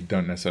want to say you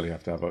don't necessarily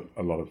have to have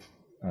a lot of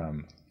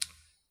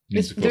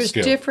musical There's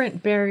skill.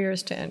 different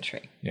barriers to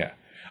entry. Yeah.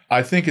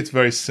 I think it's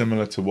very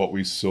similar to what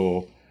we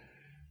saw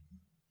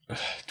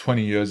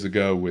 20 years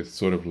ago with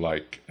sort of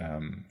like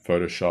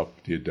Photoshop,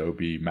 the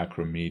Adobe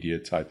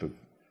Macromedia type of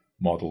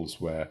models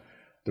where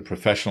the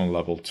professional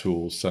level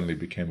tools suddenly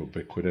became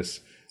ubiquitous.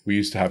 We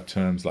used to have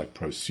terms like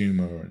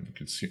prosumer and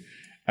consumer.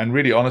 And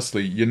really,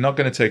 honestly, you're not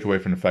going to take away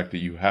from the fact that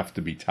you have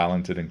to be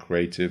talented and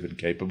creative and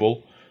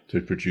capable to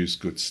produce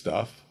good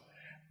stuff.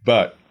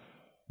 But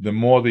the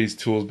more these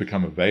tools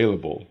become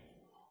available,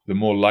 the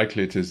more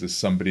likely it is that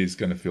somebody's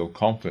going to feel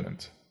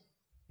confident,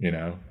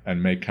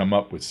 and may come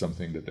up with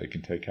something that they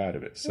can take out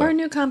of it. So, or a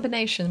new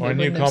combination. Or a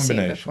new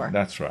combination.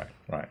 That's right.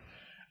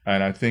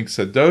 And I think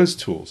so. Those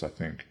tools, I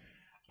think,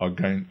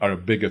 are a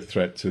bigger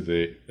threat to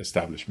the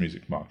established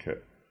music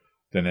market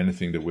than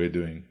anything that we're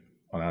doing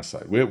on our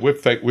side.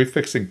 We're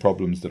fixing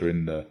problems that are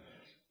in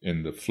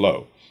the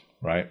flow,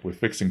 right? We're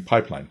fixing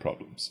pipeline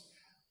problems.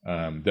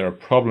 There are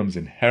problems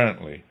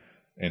inherently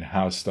in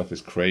how stuff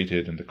is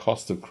created and the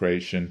cost of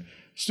creation,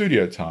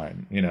 studio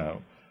time,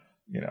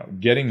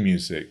 getting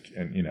music,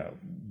 and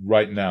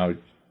right now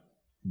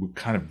we're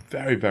kind of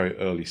very, very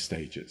early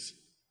stages,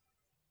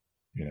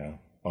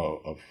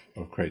 of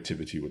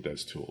creativity with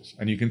those tools,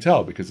 and you can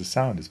tell because the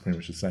sound is pretty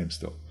much the same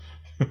still,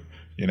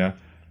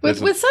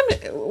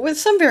 With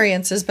some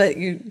variances, but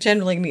you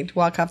generally need to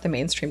walk off the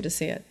mainstream to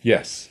see it.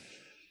 Yes,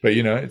 but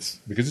it's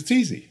because it's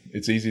easy.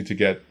 It's easy to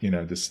get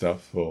this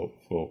stuff for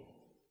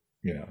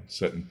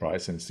certain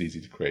price, and it's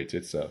easy to create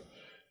it. So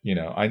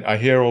I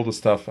hear all the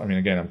stuff. I mean,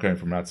 again, I'm coming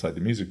from outside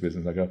the music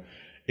business. I go,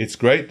 it's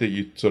great that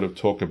you sort of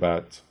talk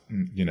about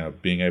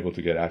being able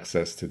to get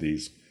access to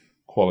these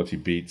quality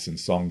beats and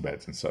song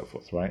beds and so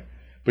forth, right?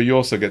 But you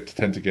also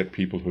tend to get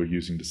people who are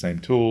using the same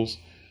tools,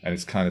 and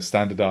it's kind of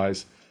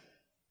standardized.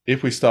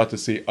 If we start to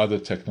see other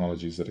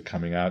technologies that are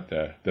coming out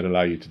there that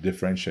allow you to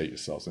differentiate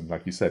yourselves, and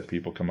like you said,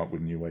 people come up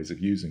with new ways of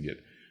using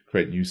it,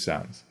 create new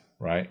sounds,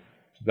 right?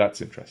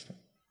 That's interesting.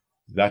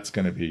 That's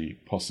going to be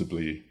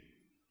possibly,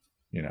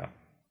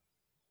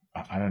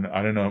 I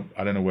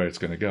don't know where it's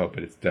going to go,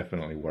 but it's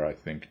definitely where I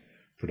think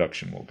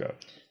production will go.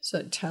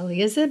 So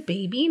Tully is a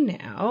baby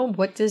now.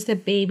 What does the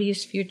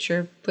baby's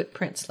future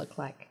footprints look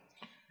like?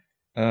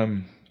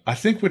 I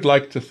think we'd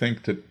like to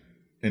think that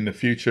in the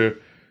future,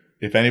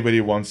 if anybody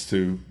wants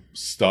to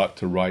start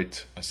to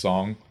write a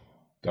song,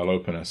 they'll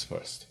open us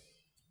first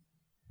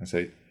and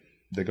say,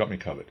 they got me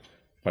covered.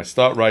 If I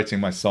start writing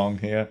my song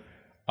here,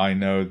 I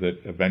know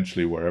that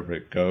eventually wherever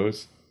it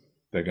goes,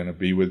 they're going to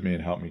be with me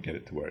and help me get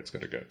it to where it's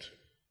going to go to.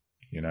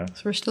 You know?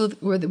 So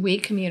we're the we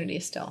community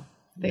still,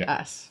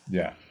 us.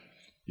 Yeah.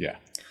 Yeah.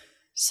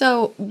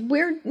 So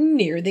we're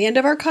near the end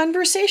of our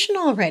conversation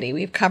already.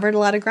 We've covered a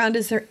lot of ground.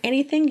 Is there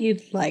anything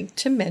you'd like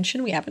to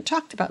mention we haven't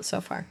talked about so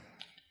far?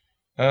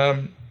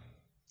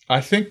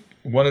 I think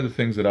one of the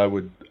things that I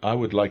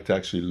would like to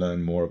actually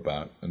learn more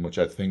about, and which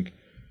I think,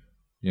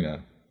 you know,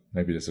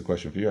 maybe this is a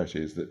question for you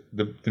actually, is that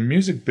the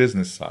music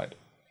business side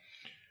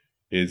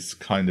is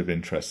kind of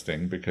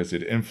interesting because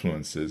it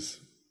influences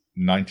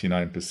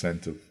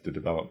 99% of the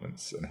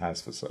developments and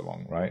has for so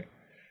long, right?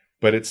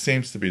 But it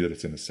seems to be that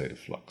it's in a state of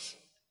flux.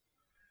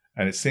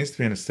 And it seems to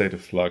be in a state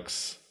of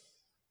flux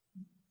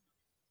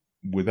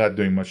without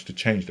doing much to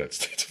change that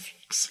state of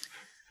flux.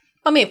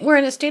 I mean, we're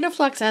in a state of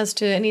flux as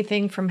to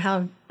anything from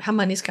how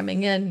money's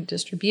coming in,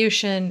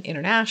 distribution,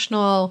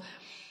 international.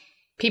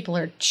 People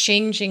are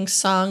changing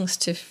songs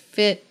to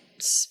fit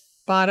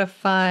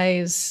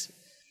Spotify's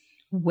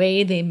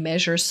way they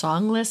measure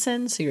song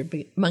listens. So you're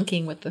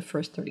monkeying with the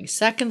first 30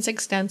 seconds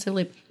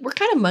extensively. We're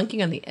kind of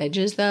monkeying on the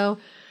edges, though.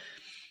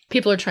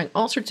 People are trying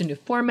all sorts of new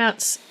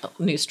formats,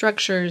 new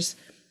structures.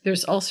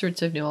 There's all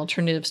sorts of new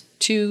alternatives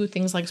to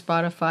things like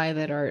Spotify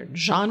that are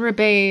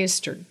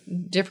genre-based or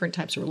different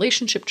types of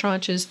relationship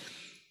tranches.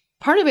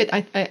 Part of it,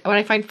 what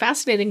I find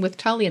fascinating with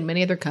Tully and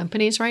many other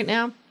companies right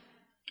now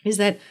is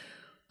that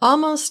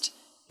almost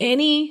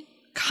any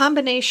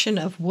combination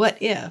of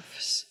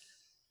what-ifs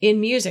in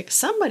music,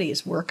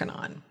 somebody's working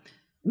on.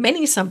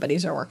 Many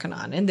somebodies are working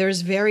on. And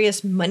there's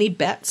various money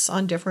bets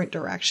on different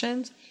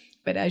directions.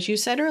 But as you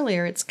said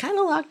earlier, it's kind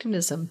of locked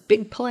into some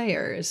big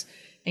players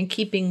and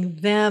keeping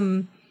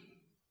them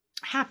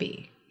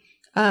happy.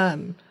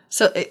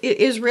 So it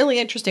is really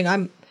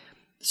interesting.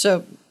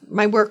 So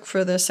my work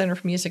for the Center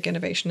for Music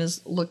Innovation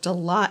has looked a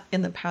lot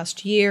in the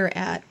past year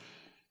at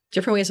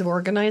different ways of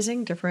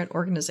organizing, different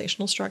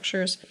organizational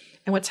structures,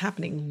 and what's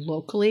happening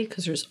locally,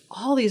 because there's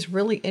all these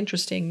really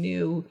interesting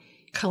new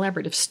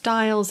collaborative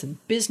styles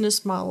and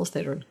business models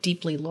that are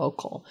deeply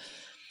local.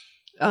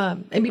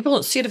 And people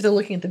don't see it if they're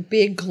looking at the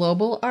big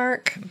global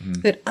arc,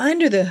 that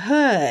under the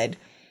hood,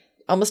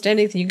 almost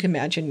anything you can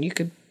imagine, you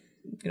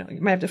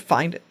might have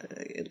to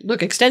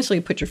look extensively,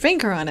 put your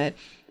finger on it,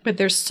 but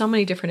there's so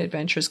many different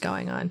adventures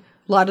going on.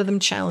 A lot of them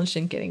challenged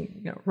in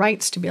getting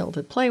rights to be able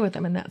to play with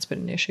them, and that's been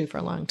an issue for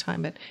a long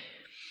time. But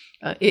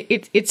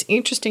it's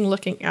interesting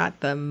looking at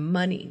the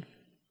money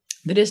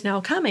that is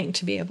now coming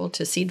to be able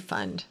to seed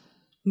fund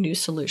new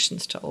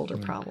solutions to older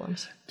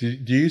problems. Do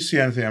you see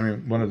anything? I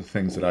mean, one of the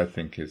things that I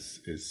think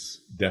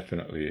is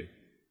definitely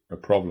a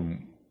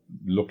problem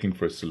looking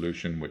for a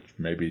solution, which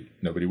maybe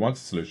nobody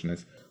wants a solution,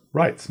 is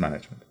rights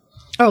management.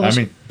 Oh, I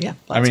mean, yeah.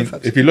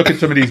 If you look at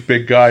some of these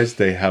big guys,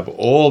 they have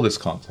all this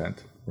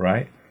content,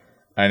 right?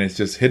 And it's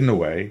just hidden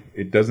away.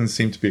 It doesn't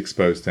seem to be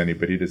exposed to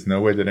anybody. There's no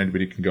way that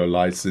anybody can go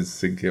license,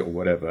 sync it, or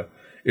whatever.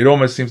 It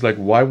almost seems like,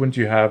 why wouldn't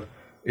you have...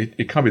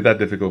 It can't be that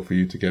difficult for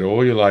you to get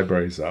all your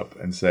libraries up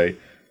and say,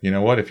 you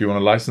know what, if you want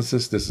to license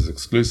this is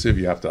exclusive.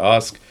 You have to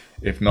ask.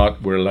 If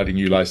not, we're letting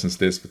you license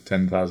this for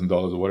 $10,000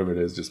 or whatever it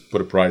is. Just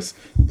put a price,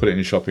 put it in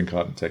your shopping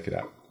cart and take it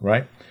out,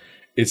 right?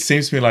 It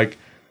seems to me like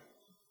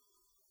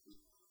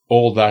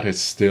all that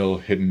is still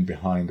hidden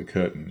behind the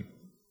curtain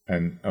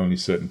and only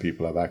certain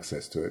people have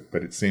access to it.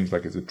 But it seems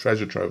like it's a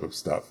treasure trove of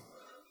stuff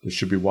that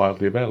should be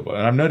widely available.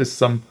 And I've noticed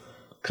some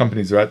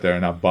companies are out there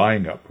and are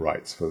buying up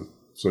rights for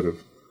sort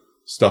of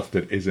stuff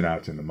that isn't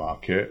out in the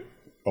market,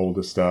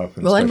 older stuff.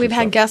 And we've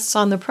had guests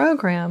on the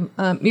program.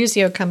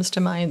 Museo comes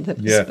to mind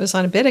that was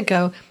on a bit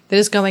ago, that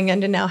is going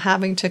into now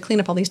having to clean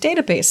up all these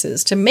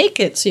databases to make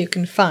it so you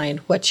can find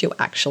what you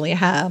actually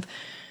have.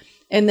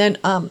 And then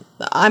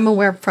I'm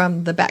aware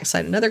from the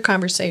backside and other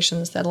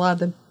conversations that a lot of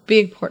the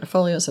big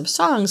portfolios of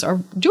songs are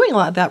doing a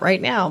lot of that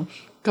right now,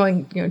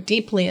 going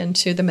deeply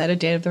into the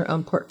metadata of their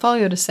own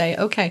portfolio to say,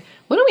 okay,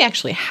 what do we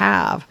actually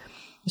have?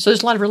 So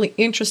there's a lot of really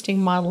interesting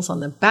models on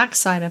the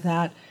backside of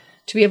that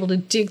to be able to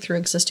dig through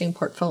existing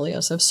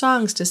portfolios of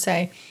songs to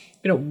say,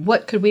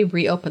 what could we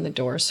reopen the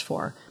doors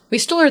for? We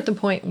still are at the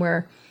point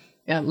where,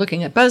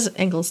 looking at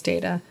BuzzEngle's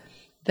data,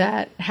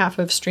 that half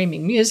of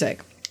streaming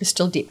music is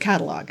still deep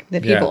catalog,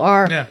 that people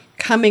are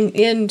coming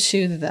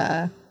into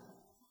the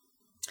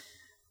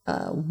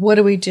what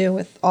do we do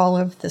with all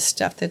of the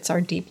stuff that's our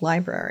deep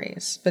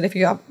libraries? But if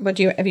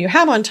you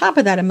have on top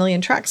of that 1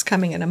 million tracks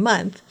coming in a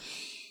month,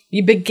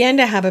 you begin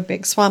to have a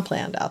big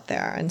swampland out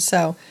there. And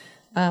so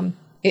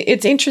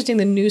it's interesting,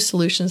 the new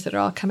solutions that are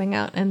all coming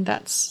out, and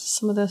that's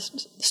some of the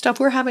stuff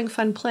we're having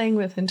fun playing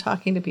with and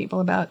talking to people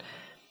about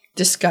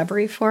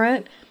discovery for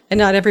it. And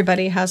not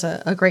everybody has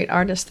a great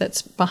artist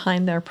that's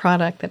behind their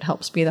product that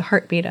helps be the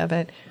heartbeat of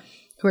it,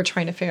 who are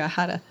trying to figure out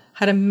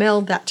how to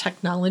meld that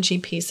technology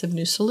piece of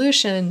new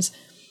solutions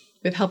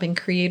with helping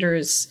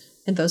creators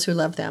and those who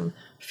love them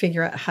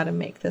figure out how to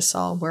make this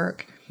all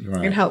work.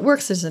 Right. And how it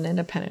works as an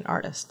independent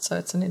artist. So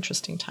it's an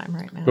interesting time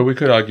right now. But we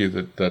could argue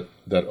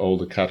that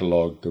older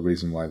catalog, the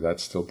reason why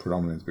that's still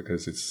predominant is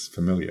because it's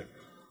familiar.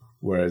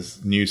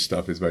 Whereas new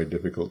stuff is very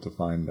difficult to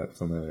find that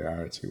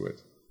familiarity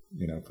with,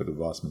 for the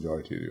vast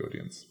majority of the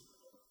audience.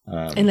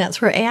 And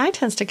that's where AI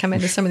tends to come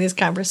into some of these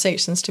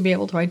conversations to be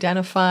able to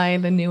identify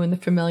the new and the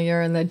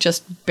familiar and the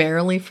just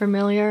barely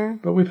familiar.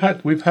 But we've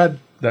had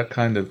that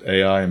kind of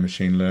AI and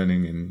machine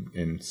learning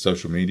in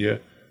social media,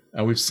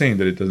 and we've seen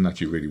that it doesn't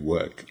actually really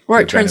work. Or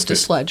it turns to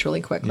sludge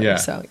really quickly. Yeah,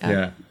 So,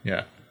 yeah.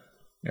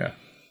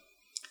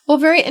 Well,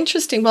 very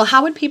interesting. Well,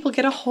 how would people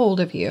get a hold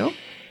of you?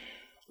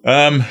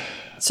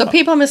 So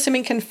people, I'm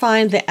assuming, can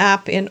find the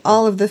app in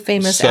all of the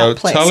famous app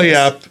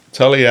places.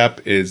 Tully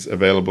app is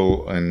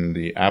available in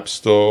the App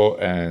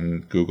Store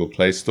and Google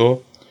Play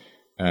Store.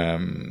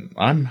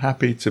 I'm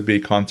happy to be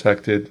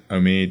contacted,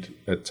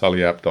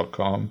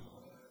 omid@tullyapp.com.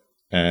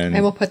 And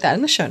we'll put that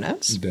in the show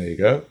notes. There you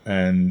go.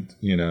 And,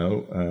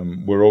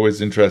 we're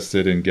always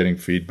interested in getting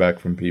feedback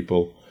from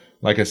people.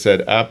 Like I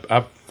said,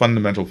 our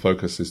fundamental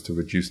focus is to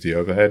reduce the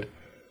overhead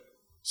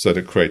so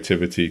that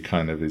creativity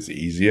kind of is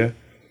easier.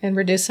 And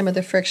reduce some of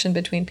the friction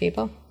between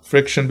people.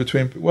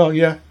 Well,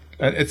 yeah.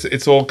 And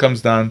it's all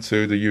comes down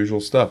to the usual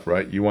stuff,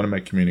 right? You want to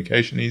make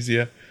communication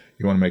easier.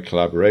 You want to make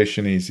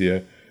collaboration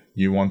easier.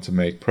 You want to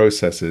make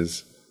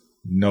processes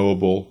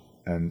knowable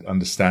and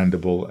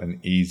understandable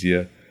and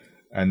easier.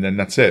 And then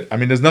that's it. I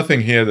mean, there's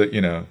nothing here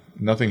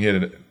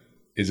that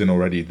isn't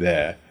already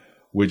there.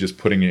 We're just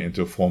putting it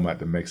into a format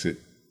that makes it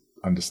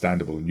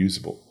understandable and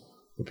usable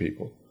for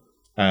people.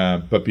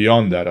 But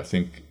beyond that, I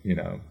think,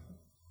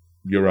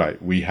 you're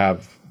right.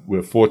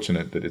 We're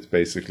fortunate that it's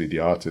basically the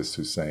artist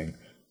who's saying,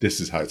 this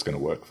is how it's going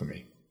to work for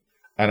me.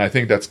 And I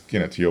think that's,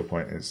 to your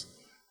point is,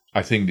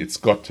 I think it's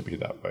got to be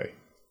that way.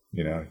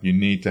 You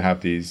need to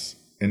have these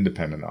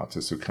independent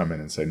artists who come in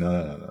and say,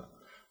 no.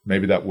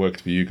 Maybe that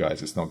worked for you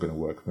guys. It's not going to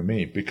work for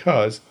me,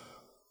 because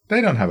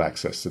they don't have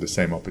access to the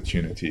same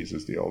opportunities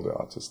as the older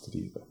artists did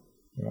either.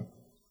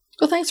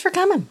 Well, thanks for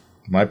coming.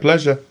 My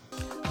pleasure.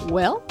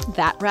 Well,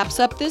 that wraps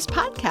up this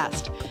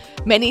podcast.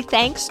 Many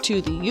thanks to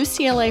the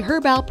UCLA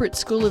Herb Alpert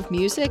School of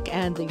Music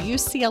and the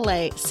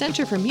UCLA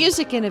Center for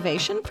Music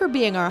Innovation for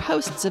being our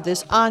hosts of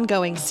this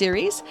ongoing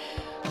series.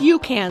 You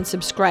can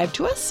subscribe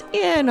to us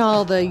in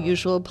all the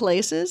usual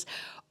places,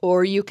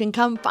 or you can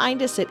come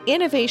find us at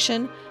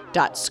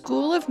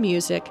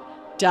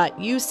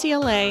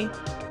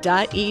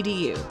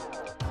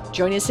innovation.schoolofmusic.ucla.edu.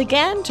 Join us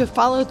again to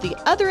follow the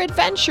other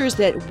adventures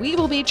that we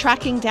will be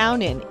tracking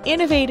down in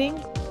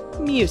innovating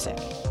music.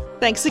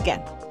 Thanks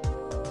again.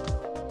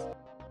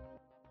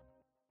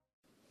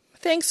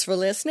 Thanks for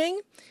listening.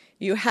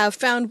 You have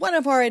found one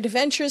of our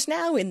adventures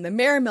now in the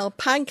Merrimel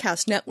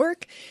Podcast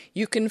Network.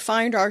 You can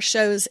find our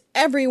shows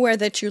everywhere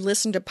that you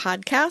listen to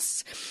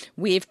podcasts.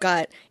 We've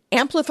got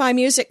Amplify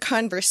Music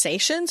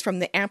Conversations from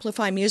the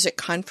Amplify Music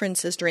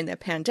conferences during the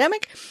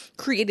pandemic,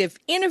 Creative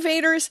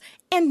Innovators,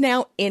 and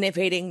now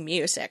Innovating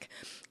Music.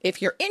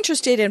 If you're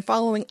interested in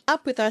following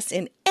up with us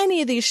in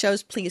any of these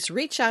shows, please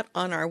reach out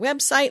on our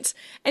websites,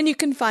 and you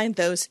can find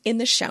those in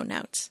the show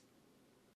notes.